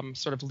from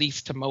sort of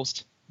least to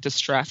most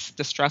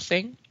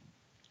distressing.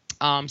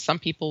 Some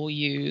people will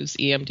use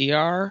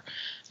EMDR.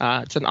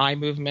 It's an eye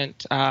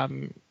movement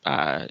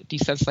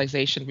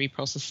desensitization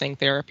reprocessing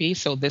therapy.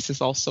 So this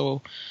is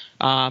also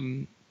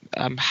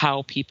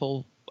how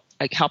people,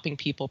 helping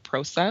people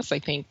process. I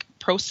think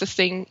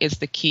processing is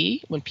the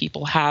key when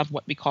people have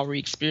what we call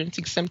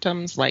re-experiencing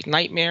symptoms like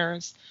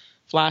nightmares,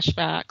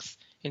 flashbacks,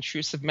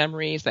 intrusive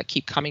memories that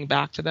keep coming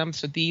back to them.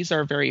 So these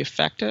are very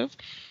effective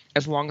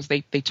as long as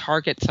they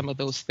target some of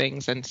those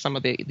things and some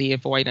of the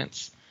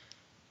avoidance.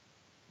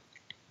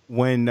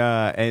 When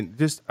and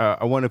just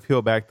I want to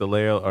peel back the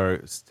layer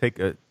or take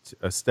a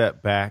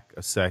step back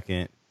a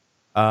second.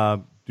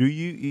 Do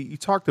you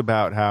talked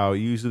about how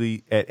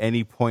usually at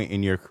any point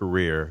in your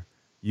career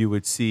you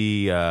would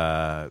see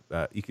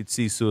you could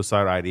see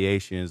suicidal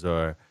ideations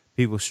or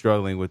people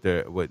struggling with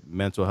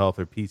mental health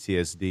or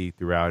PTSD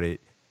throughout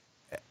it.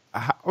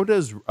 How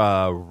does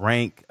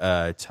rank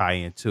tie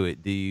into it?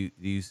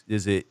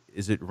 Is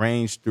it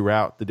ranged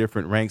throughout the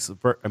different ranks?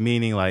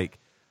 Meaning like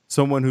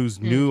someone who's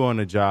new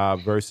on a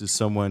job versus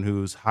someone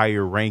who's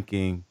higher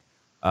ranking,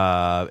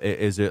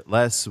 is it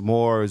less,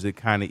 more, or is it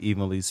kind of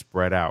evenly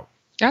spread out?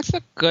 That's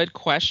a good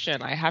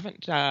question. I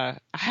haven't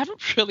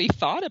really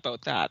thought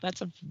about that.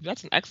 That's an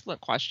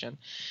excellent question.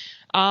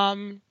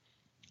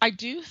 I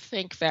do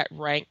think that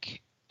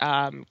rank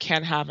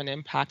can have an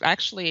impact.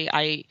 Actually,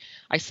 I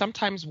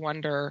sometimes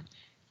wonder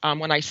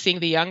when I see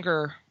the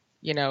younger,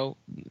 I'm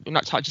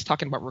not just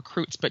talking about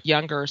recruits, but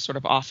younger sort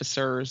of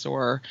officers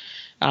or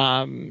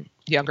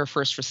younger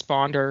first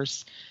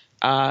responders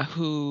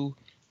who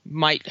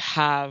might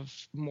have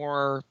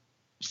more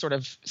sort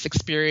of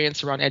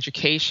experience around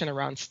education,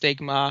 around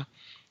stigma,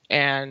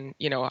 and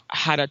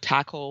how to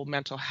tackle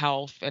mental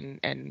health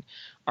and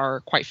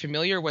are quite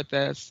familiar with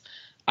this.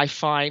 I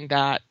find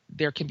that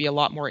there can be a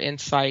lot more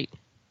insight,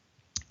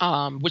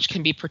 which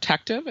can be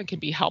protective and can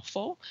be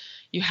helpful.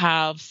 You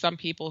have some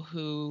people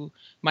who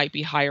might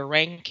be higher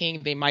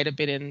ranking. They might have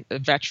been a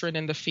veteran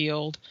in the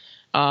field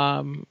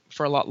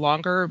for a lot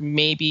longer.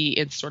 Maybe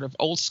it's sort of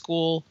old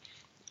school.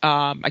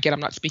 Again, I'm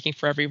not speaking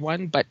for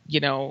everyone, but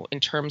in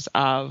terms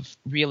of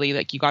really,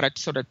 like, you got to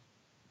sort of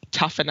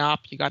toughen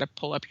up. You got to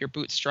pull up your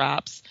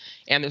bootstraps,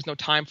 and there's no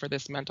time for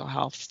this mental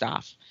health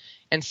stuff.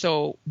 And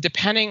so,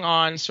 depending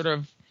on sort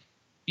of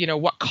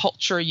what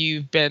culture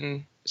you've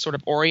been sort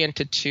of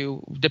oriented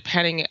to,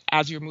 depending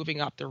as you're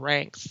moving up the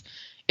ranks,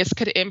 it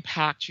could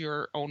impact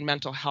your own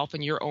mental health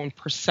and your own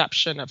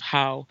perception of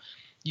how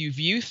you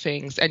view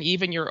things, and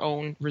even your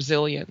own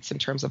resilience in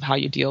terms of how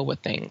you deal with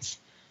things.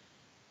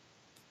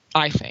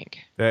 I think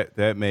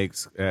that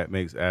makes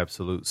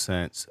absolute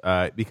sense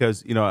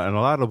because in a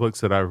lot of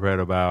books that I've read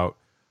about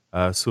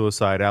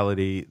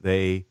suicidality,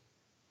 they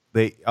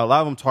a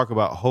lot of them talk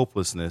about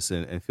hopelessness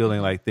and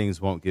feeling like things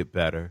won't get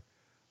better.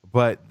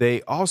 But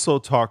they also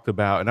talked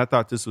about, and I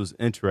thought this was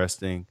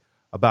interesting,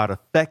 about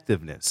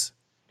effectiveness.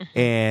 Mhm.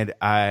 And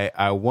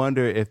I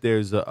wonder if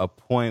there's a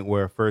point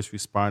where a first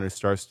responder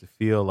starts to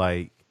feel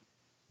like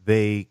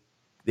they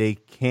they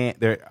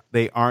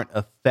aren't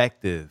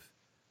effective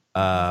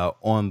Mhm.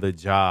 on the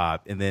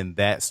job, and then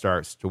that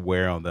starts to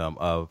wear on them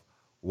of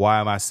why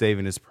am I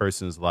saving this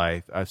person's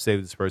life? I've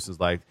saved this person's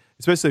life,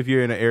 especially if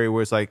you're in an area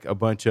where it's like a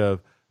bunch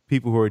of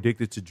people who are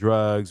addicted to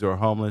drugs or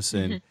homeless,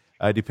 and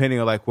Mhm. depending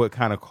on like what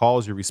kind of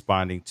calls you're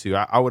responding to,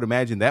 I would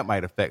imagine that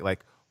might affect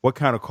like what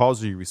kind of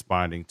calls are you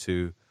responding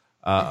to?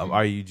 Mhm.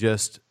 Are you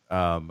just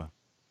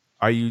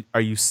are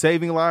you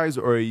saving lives,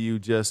 or are you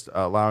just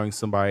allowing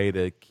somebody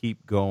to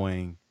keep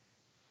going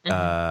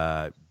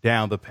Mhm.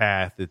 down the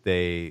path that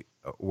they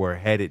were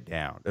headed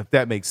down? If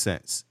that makes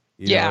sense,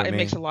 you know Yeah, what I it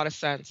makes mean? a lot of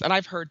sense, and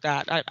I've heard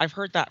that. I've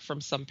heard that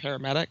from some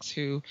paramedics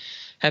who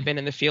have been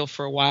in the field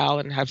for a while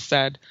and have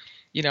said,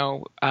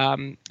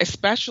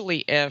 especially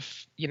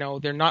if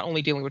they're not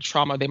only dealing with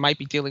trauma, they might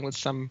be dealing with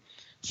some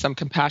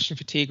compassion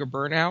fatigue or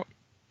burnout.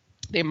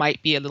 They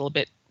might be a little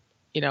bit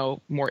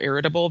more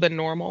irritable than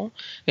normal.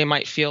 They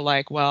might feel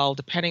like, well,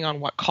 depending on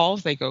what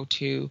calls they go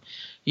to,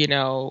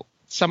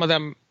 some of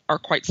them are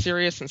quite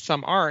serious and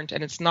some aren't.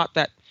 And it's not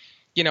that,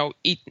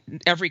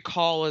 every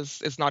call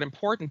is not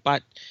important,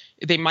 but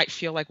they might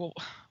feel like, well,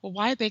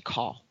 why did they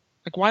call?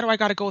 Like, why do I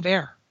got to go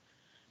there?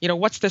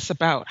 What's this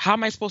about? How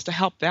am I supposed to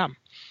help them?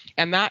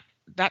 And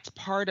that's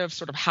part of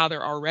sort of how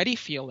they're already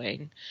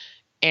feeling,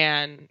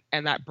 and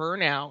that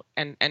burnout,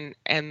 and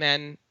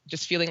then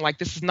just feeling like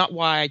this is not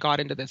why I got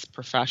into this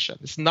profession.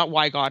 This is not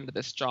why I got into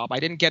this job. I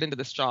didn't get into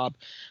this job,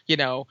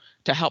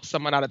 to help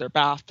someone out of their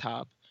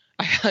bathtub.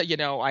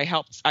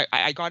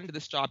 I got into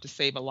this job to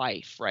save a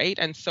life, right?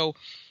 And so,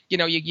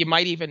 you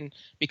might even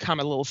become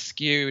a little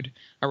skewed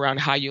around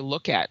how you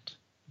look at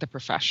the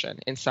profession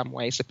in some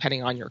ways,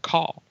 depending on your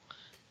call.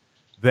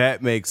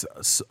 That makes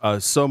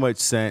so much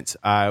sense.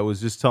 I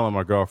was just telling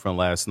my girlfriend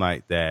last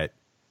night that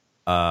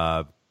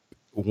uh,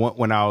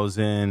 when I was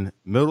in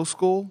middle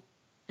school,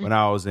 when Mhm.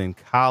 I was in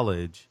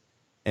college,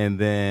 and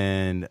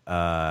then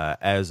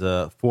as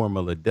a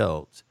formal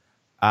adult,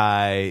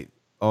 I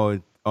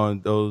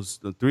on those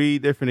the three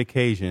different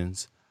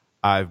occasions,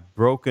 I've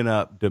broken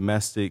up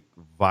domestic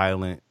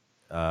violence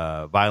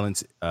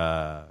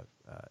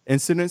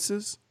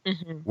incidences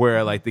Mhm.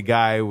 where Mhm. like the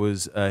guy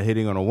was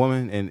hitting on a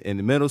woman. And in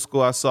the middle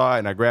school, I saw it,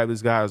 and I grabbed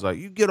this guy. I was like,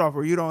 "You get off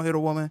her! You don't hit a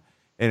woman."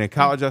 And in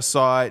college, Mhm. I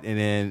saw it, and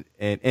then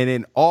and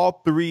in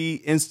all three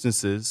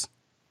instances,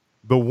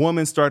 the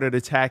woman started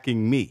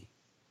attacking me,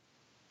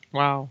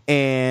 Wow.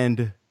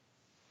 and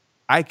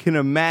I can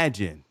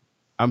imagine.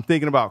 I'm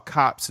thinking about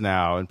cops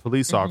now and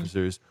police Mhm.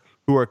 officers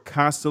who are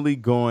constantly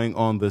going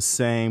on the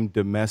same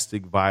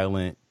domestic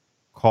violent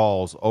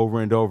calls over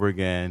and over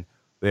again.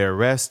 They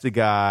arrest the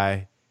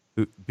guy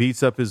who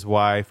beats up his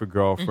wife or Mhm.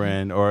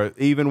 girlfriend, or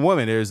even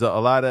women. There's a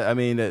lot of, I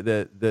mean,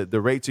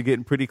 the rates are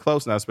getting pretty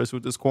close now, especially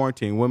with this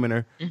quarantine. Women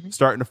are Mhm.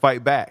 starting to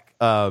fight back,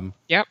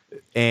 Yep.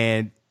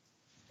 and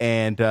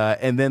and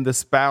then the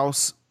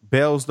spouse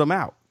bails them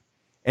out,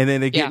 and then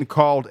they're Yeah. getting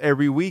called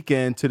every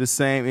weekend to the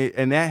same,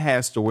 and that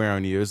has to wear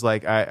on you. It's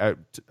like I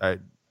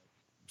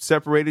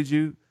separated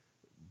you,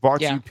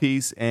 bought Yeah. you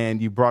peace,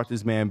 and you brought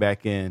this man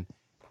back in.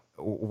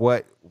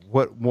 What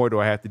more do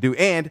I have to do?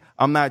 And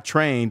I'm not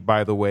trained,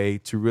 by the way,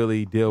 to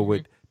really deal Mhm.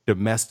 with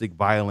domestic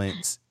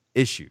violence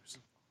issues.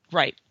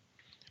 Right.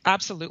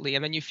 Absolutely.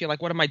 And then you feel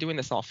like, what am I doing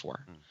this all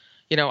for?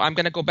 I'm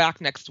going to go back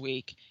next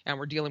week and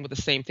we're dealing with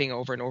the same thing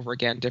over and over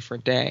again,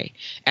 different day.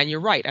 And you're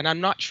right. And I'm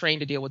not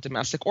trained to deal with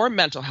domestic or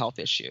mental health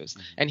issues.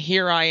 Mhm. And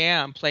here I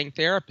am playing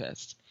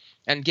therapist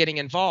and getting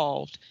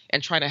involved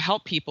and trying to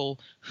help people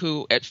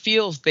who it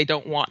feels they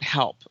don't want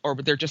help or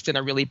they're just in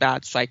a really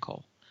bad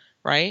cycle.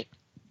 Right.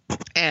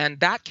 And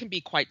that can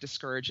be quite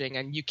discouraging.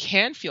 And you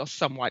can feel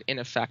somewhat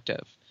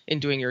ineffective in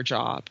doing your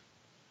job.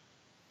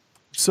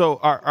 So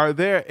are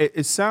there?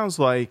 It sounds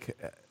like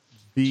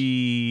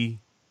the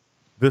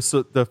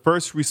the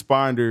first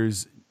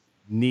responders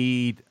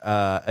need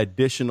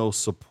additional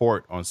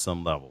support on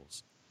some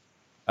levels,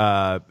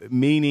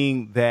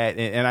 meaning that,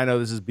 and I know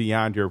this is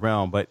beyond your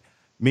realm, but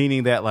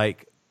meaning that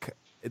like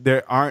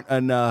there aren't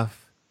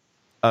enough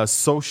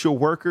social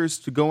workers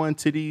to go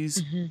into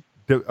these Hmm.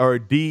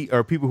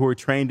 or people who are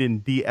trained in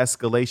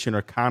de-escalation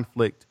or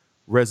conflict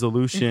Hmm.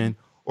 resolution,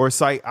 or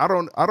I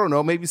don't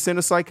know, maybe send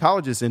a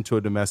psychologist into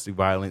a domestic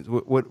violence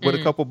with a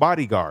Hmm. couple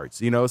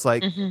bodyguards. It's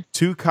like Hmm.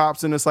 two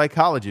cops and a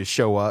psychologist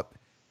show up.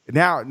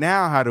 Now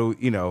how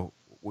do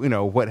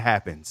what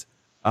happens?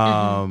 Hmm.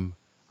 um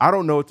I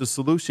don't know what the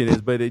solution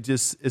is, but it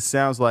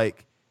sounds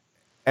like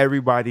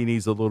everybody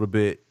needs a little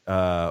bit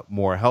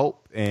more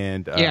help,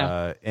 and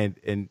Yeah.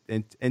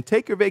 and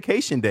take your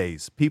vacation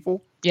days,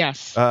 people.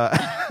 Yes. uh,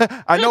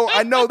 I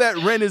know that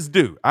rent is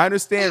due. I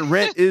understand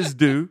rent is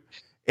due,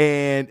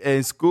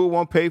 and school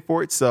won't pay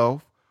for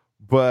itself.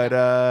 But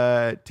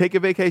Yeah. take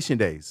your vacation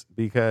days,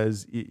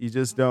 because you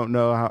just don't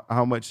know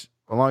how much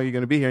how long you're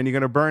going to be here, and you're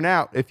going to burn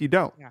out if you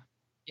don't. Yeah.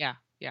 Yeah.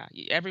 Yeah,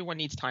 everyone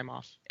needs time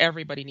off.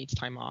 Everybody needs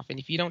time off. And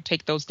if you don't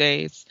take those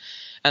days,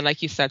 and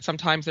like you said,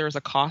 sometimes there is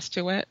a cost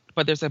to it,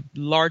 but there's a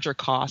larger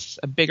cost,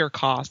 a bigger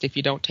cost if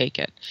you don't take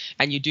it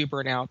and you do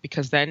burn out,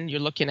 because then you're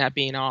looking at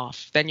being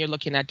off. Then you're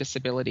looking at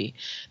disability.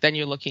 Then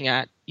you're looking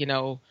at,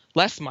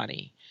 less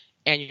money,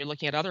 and you're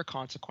looking at other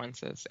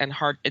consequences, and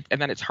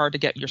then it's hard to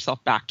get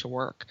yourself back to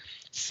work.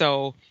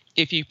 So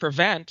if you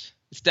prevent,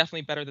 it's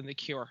definitely better than the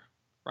cure,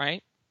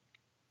 right?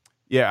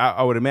 Yeah,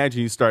 I would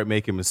imagine you start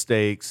making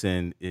mistakes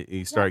and you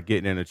Yeah, start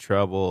getting into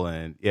trouble,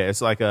 and yeah, it's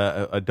like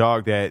a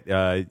dog that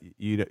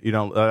you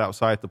don't let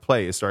outside to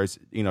play. It starts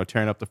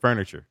tearing up the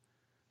furniture.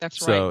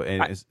 that's right. So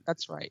and it's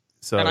That's right.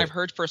 And so I've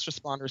heard first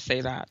responders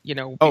say that,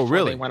 oh before they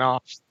really? went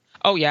off.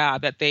 Oh yeah,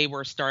 that they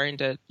were starting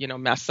to,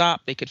 mess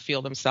up. They could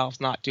feel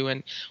themselves not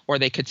doing, or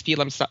they could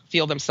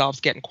feel themselves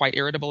getting quite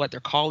irritable at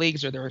their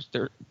colleagues or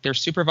their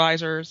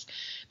supervisors.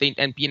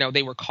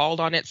 They were called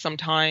on it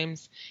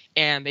sometimes,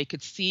 and they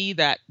could see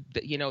that,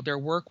 their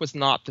work was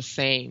not the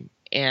same.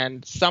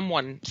 And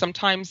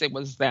sometimes it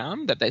was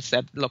them that they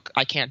said, "Look,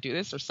 I can't do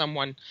this," or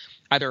someone,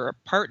 either a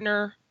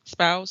partner,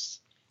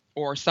 spouse,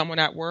 or someone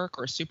at work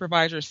or a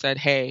supervisor said,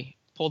 "Hey,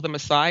 pull them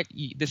aside.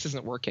 This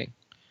isn't working.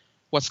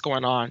 What's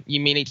going on? You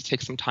may need to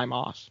take some time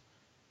off."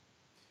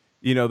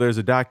 There's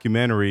a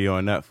documentary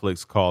on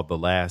Netflix called The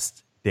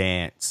Last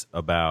Dance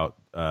about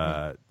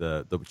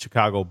the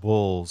Chicago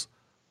Bulls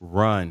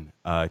run,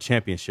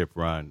 championship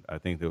run. I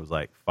think there was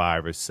like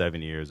 5 or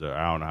 7 years, or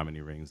I don't know how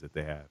many rings that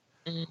they have.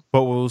 Mhm.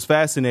 But what was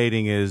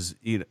fascinating is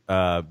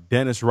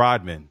Dennis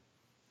Rodman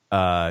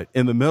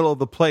in the middle of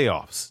the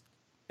playoffs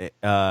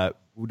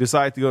we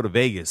decided to go to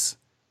Vegas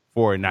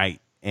for a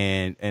night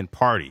and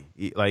party.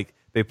 Like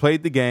they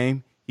played the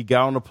game, he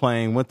got on the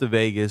plane, went to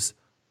Vegas,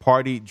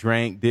 partied,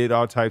 drank, did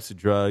all types of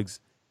drugs,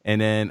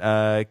 and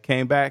then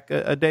came back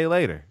a day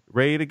later,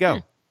 ready to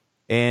go.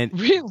 And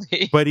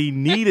Really? but he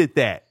needed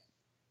that.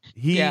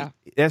 Yeah.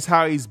 That's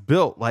how he's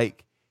built.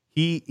 Like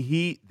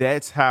he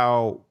that's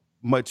how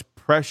much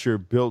pressure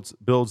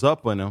builds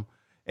up on him,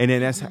 and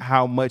then that's Hmm.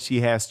 how much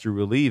he has to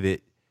relieve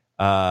it.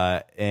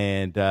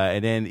 And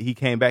then he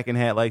came back and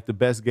had like the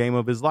best game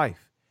of his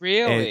life.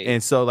 Really?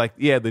 And so like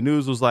yeah, the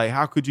news was like,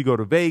 how could you go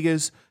to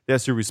Vegas?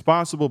 That's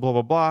irresponsible. Blah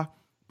blah blah.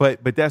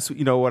 But that's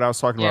what I was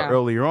talking about Yeah.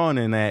 earlier on,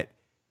 in that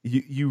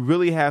you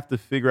really have to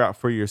figure out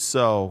for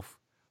yourself.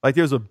 Like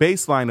there's a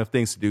baseline of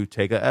things to do: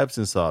 take an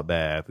Epsom salt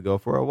bath, go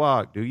for a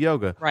walk, do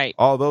yoga, Right.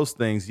 all those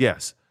things.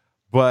 Yes,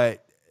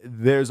 but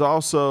there's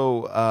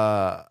also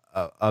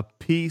a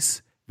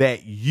piece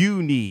that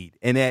you need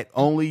and that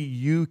only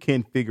you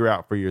can figure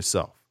out for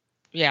yourself.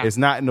 Yeah. It's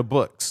not in the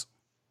books.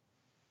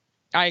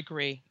 I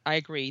agree. I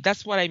agree.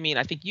 That's what I mean.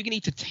 I think you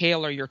need to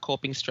tailor your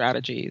coping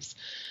strategies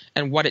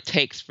and what it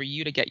takes for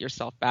you to get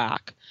yourself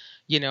back.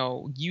 You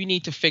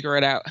need to figure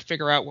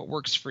out what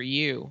works for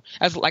you.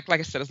 As like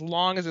I said, as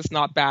long as it's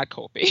not bad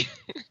coping.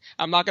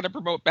 I'm not going to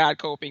promote bad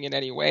coping in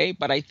any way,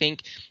 but I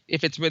think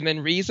if it's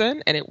within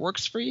reason and it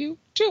works for you,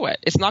 do it.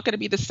 It's not going to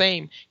be the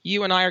same.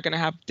 You and I are going to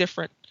have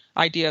different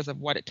ideas of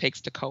what it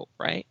takes to cope,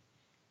 right?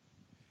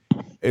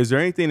 Is there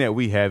anything that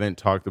we haven't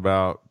talked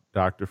about,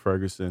 Dr.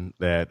 Ferguson,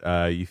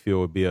 that you feel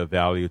would be of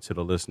value to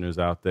the listeners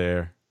out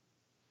there?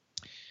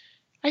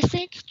 I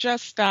think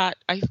just that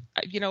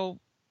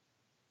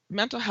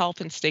mental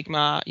health and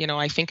stigma,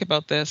 I think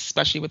about this,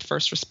 especially with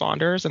first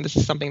responders, and this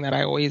is something that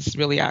I always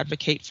really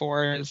advocate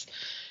for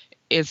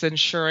is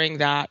ensuring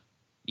that,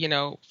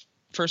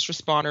 first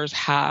responders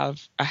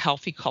have a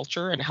healthy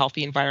culture and a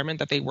healthy environment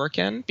that they work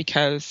in,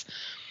 because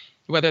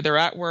whether they're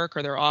at work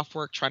or they're off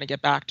work, trying to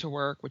get back to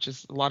work, which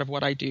is a lot of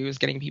what I do, is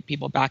getting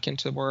people back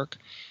into work.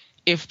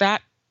 If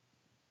that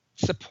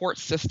support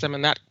system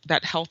and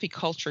that healthy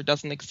culture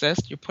doesn't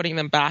exist, you're putting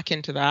them back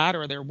into that,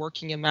 or they're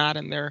working in that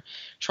and they're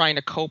trying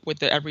to cope with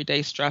the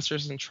everyday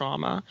stressors and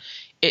trauma,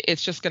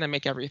 it's just going to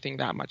make everything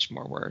that much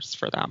more worse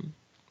for them.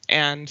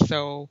 And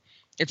so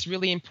it's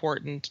really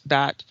important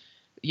that,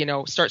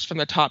 starts from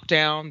the top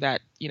down, that,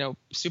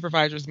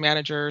 supervisors,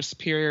 managers,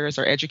 superiors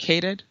are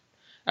educated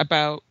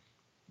about,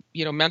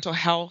 mental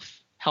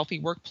health, healthy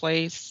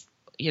workplace,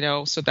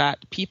 so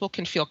that people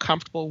can feel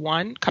comfortable,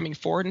 one, coming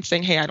forward and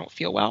saying, "Hey, I don't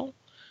feel well.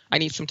 I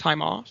need some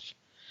time off."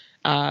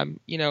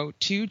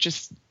 Two,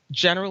 just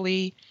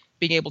generally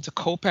being able to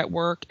cope at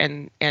work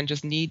and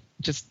just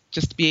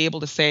be able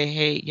to say,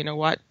 "Hey, you know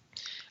what?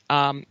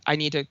 I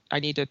need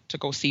to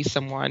go see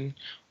someone,"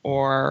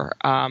 or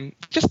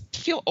just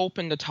feel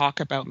open to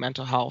talk about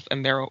mental health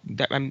and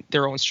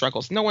their own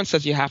struggles. No one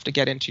says you have to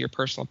get into your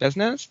personal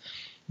business,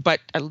 but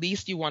at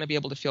least you want to be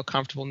able to feel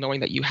comfortable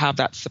knowing that you have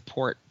that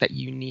support that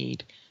you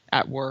need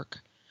at work.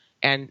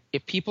 And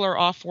if people are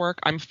off work,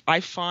 I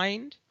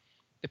find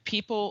the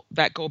people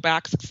that go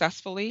back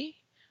successfully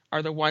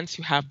are the ones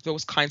who have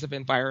those kinds of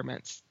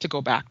environments to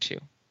go back to.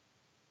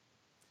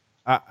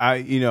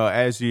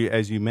 As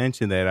you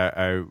mentioned that,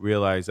 I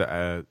realize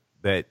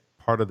that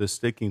part of the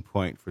sticking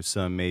point for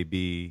some may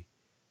be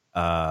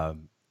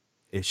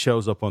it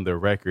shows up on their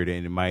record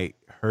and it might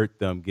hurt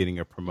them getting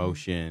a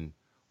promotion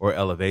or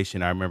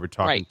elevation. I remember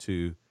talking Right.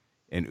 to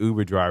an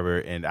Uber driver,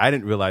 and I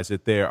didn't realize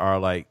that there are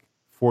like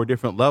 4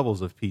 different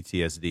levels of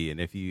PTSD, and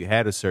if you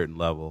had a certain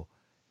level,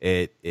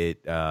 it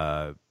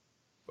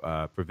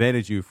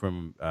prevented you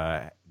from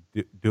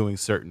doing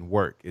certain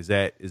work. Is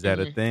that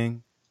a Hmm.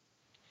 thing?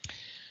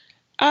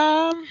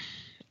 Um,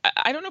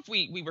 I don't know if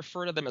we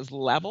refer to them as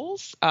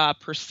levels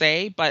per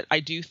se, but I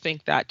do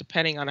think that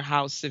depending on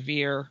how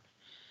severe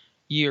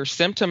your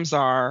symptoms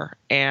are,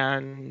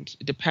 and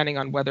depending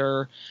on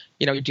whether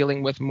you're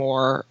dealing with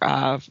more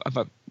of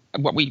a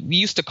what we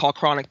used to call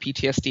chronic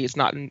PTSD. It's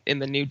not in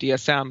the new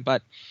DSM,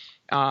 but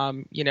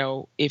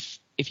if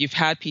you've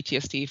had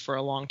PTSD for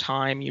a long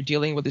time, you're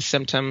dealing with the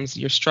symptoms,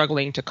 you're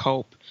struggling to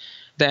cope,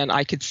 then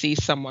I could see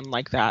someone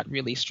like that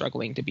really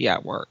struggling to be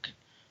at work.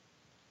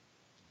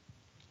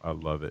 I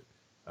love it.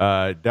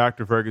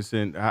 Dr.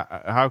 Ferguson,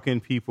 how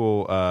can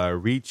people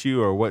reach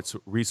you, or what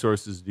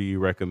resources do you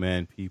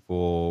recommend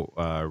people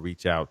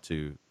reach out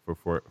to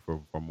for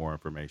more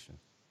information?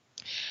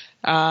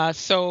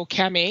 So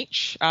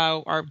CAMH,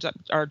 our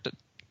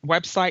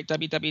website,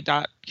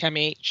 www.camh.ca.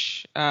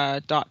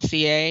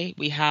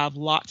 We have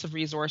lots of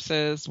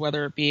resources,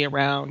 whether it be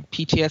around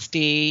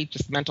PTSD,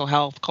 just mental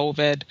health,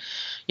 COVID,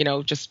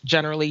 just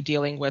generally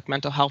dealing with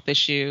mental health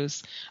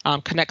issues.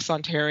 Connects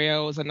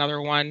Ontario is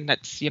another one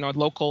that's,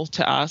 local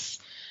to us.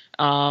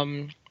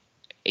 Um,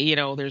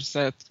 there's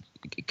a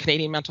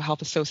Canadian Mental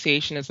Health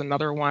Association is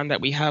another one that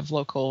we have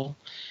local,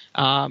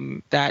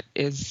 that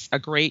is a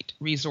great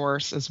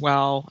resource as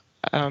well.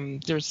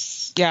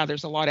 There's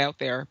a lot out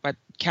there, but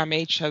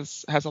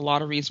CAMH has a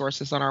lot of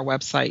resources on our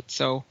website.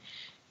 So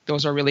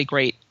those are really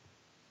great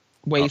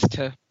Uh, ways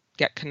to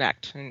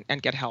connect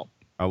and get help.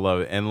 I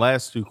love it. And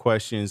last 2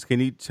 questions. Can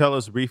you tell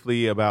us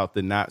briefly about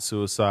the Not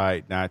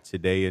Suicide, Not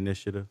Today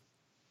initiative?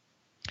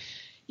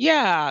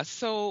 Yeah,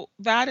 so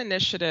that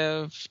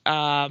initiative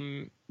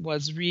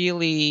was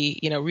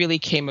really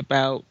came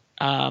about,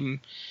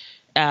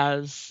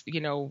 as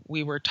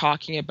we were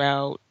talking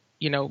about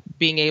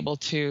being able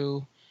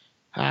to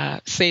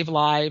save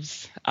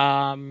lives.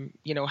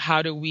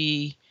 How do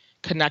we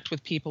connect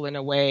with people in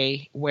a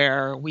way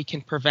where we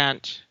can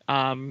prevent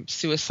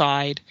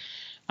suicide?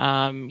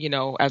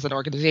 As an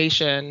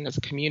organization, as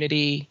a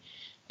community,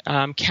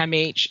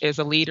 CAMH is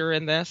a leader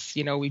in this.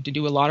 We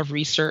do a lot of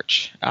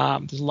research.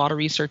 There's a lot of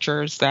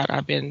researchers that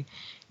have been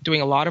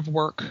doing a lot of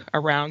work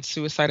around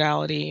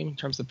suicidality in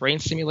terms of brain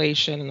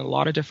stimulation and a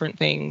lot of different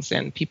things,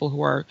 and people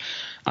who are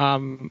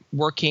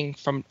working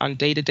on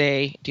day to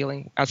day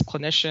dealing as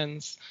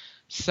clinicians.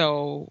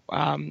 So,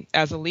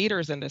 as a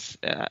leaders in this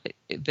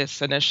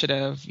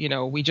initiative,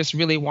 we just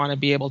really want to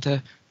be able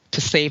to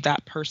save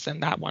that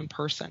person, that one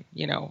person,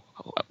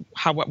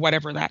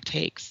 whatever that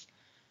takes.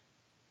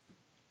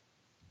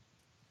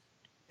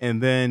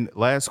 And then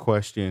last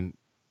question,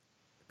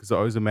 because I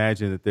always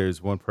imagine that there's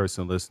one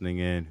person listening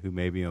in who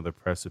may be on the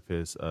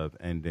precipice of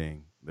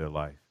ending their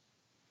life.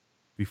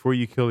 Before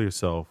you kill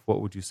yourself,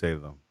 what would you say to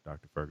them,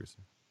 Dr.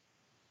 Ferguson?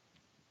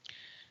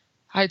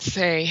 I'd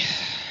say,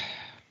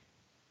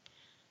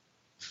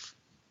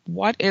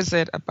 what is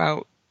it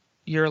about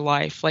your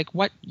life? Like,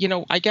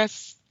 I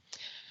guess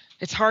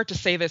it's hard to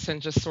say this in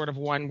just sort of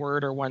one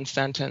word or one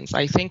sentence.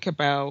 I think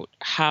about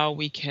how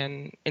we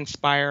can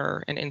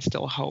inspire and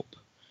instill hope.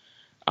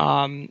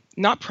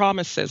 Not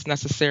promises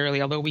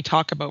necessarily, although we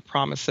talk about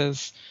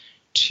promises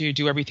to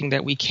do everything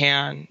that we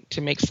can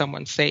to make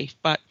someone safe,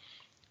 but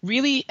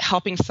really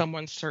helping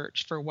someone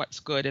search for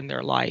what's good in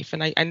their life.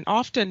 And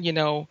often,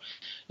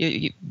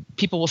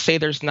 people will say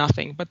there's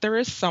nothing, but there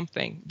is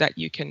something that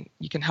you can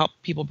help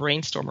people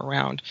brainstorm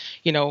around.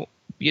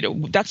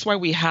 That's why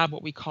we have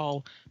what we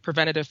call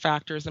preventative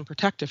factors and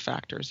protective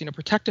factors.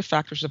 Protective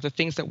factors are the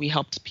things that we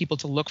help people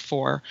to look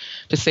for,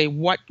 to say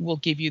what will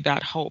give you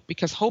that hope,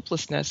 because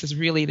hopelessness is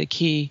really the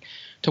key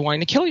to wanting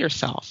to kill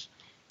yourself.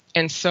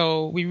 And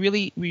so we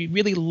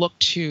really look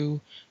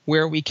to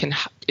where we can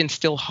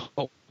instill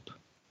hope,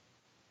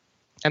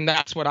 and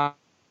that's what I'm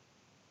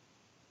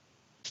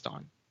focused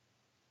on.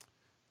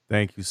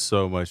 Thank you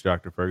so much,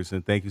 Dr.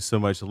 Ferguson. Thank you so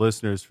much,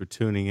 listeners, for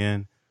tuning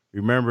in.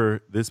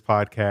 Remember, this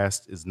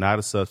podcast is not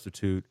a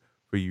substitute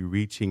for you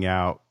reaching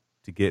out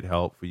to get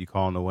help, for you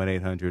calling the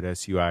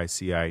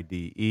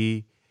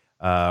 1-800-SUICIDE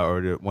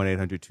or the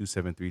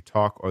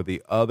 1-800-273-TALK, or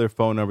the other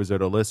phone numbers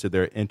that are listed.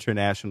 There are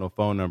international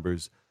phone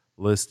numbers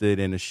listed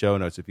in the show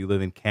notes. If you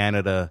live in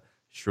Canada,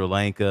 Sri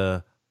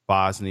Lanka,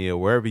 Bosnia,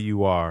 wherever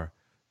you are,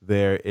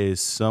 there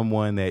is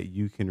someone that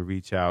you can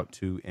reach out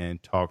to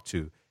and talk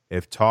to.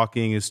 If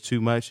talking is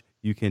too much,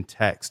 you can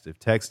text. If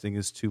texting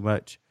is too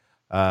much,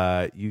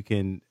 you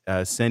can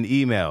send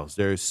emails.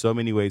 There are so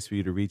many ways for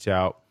you to reach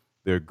out.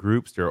 There are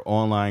groups, there are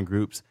online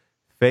groups.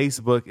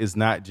 Facebook is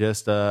not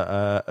just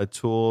a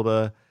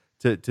tool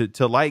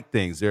to like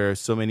things. There are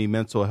so many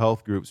mental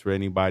health groups for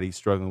anybody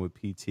struggling with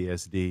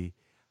PTSD.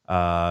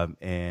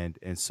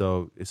 And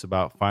so it's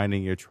about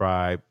finding your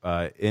tribe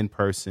in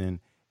person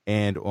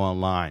and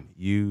online.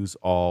 Use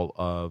all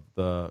of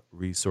the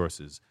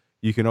resources.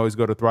 You can always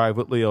go to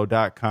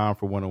thrivewithleo.com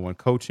for one-on-one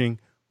coaching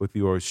with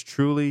yours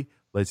truly.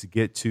 Let's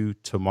get to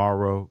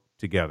tomorrow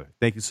together.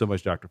 Thank you so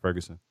much, Dr.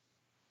 Ferguson.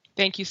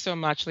 Thank you so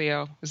much,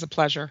 Leo. It was a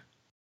pleasure.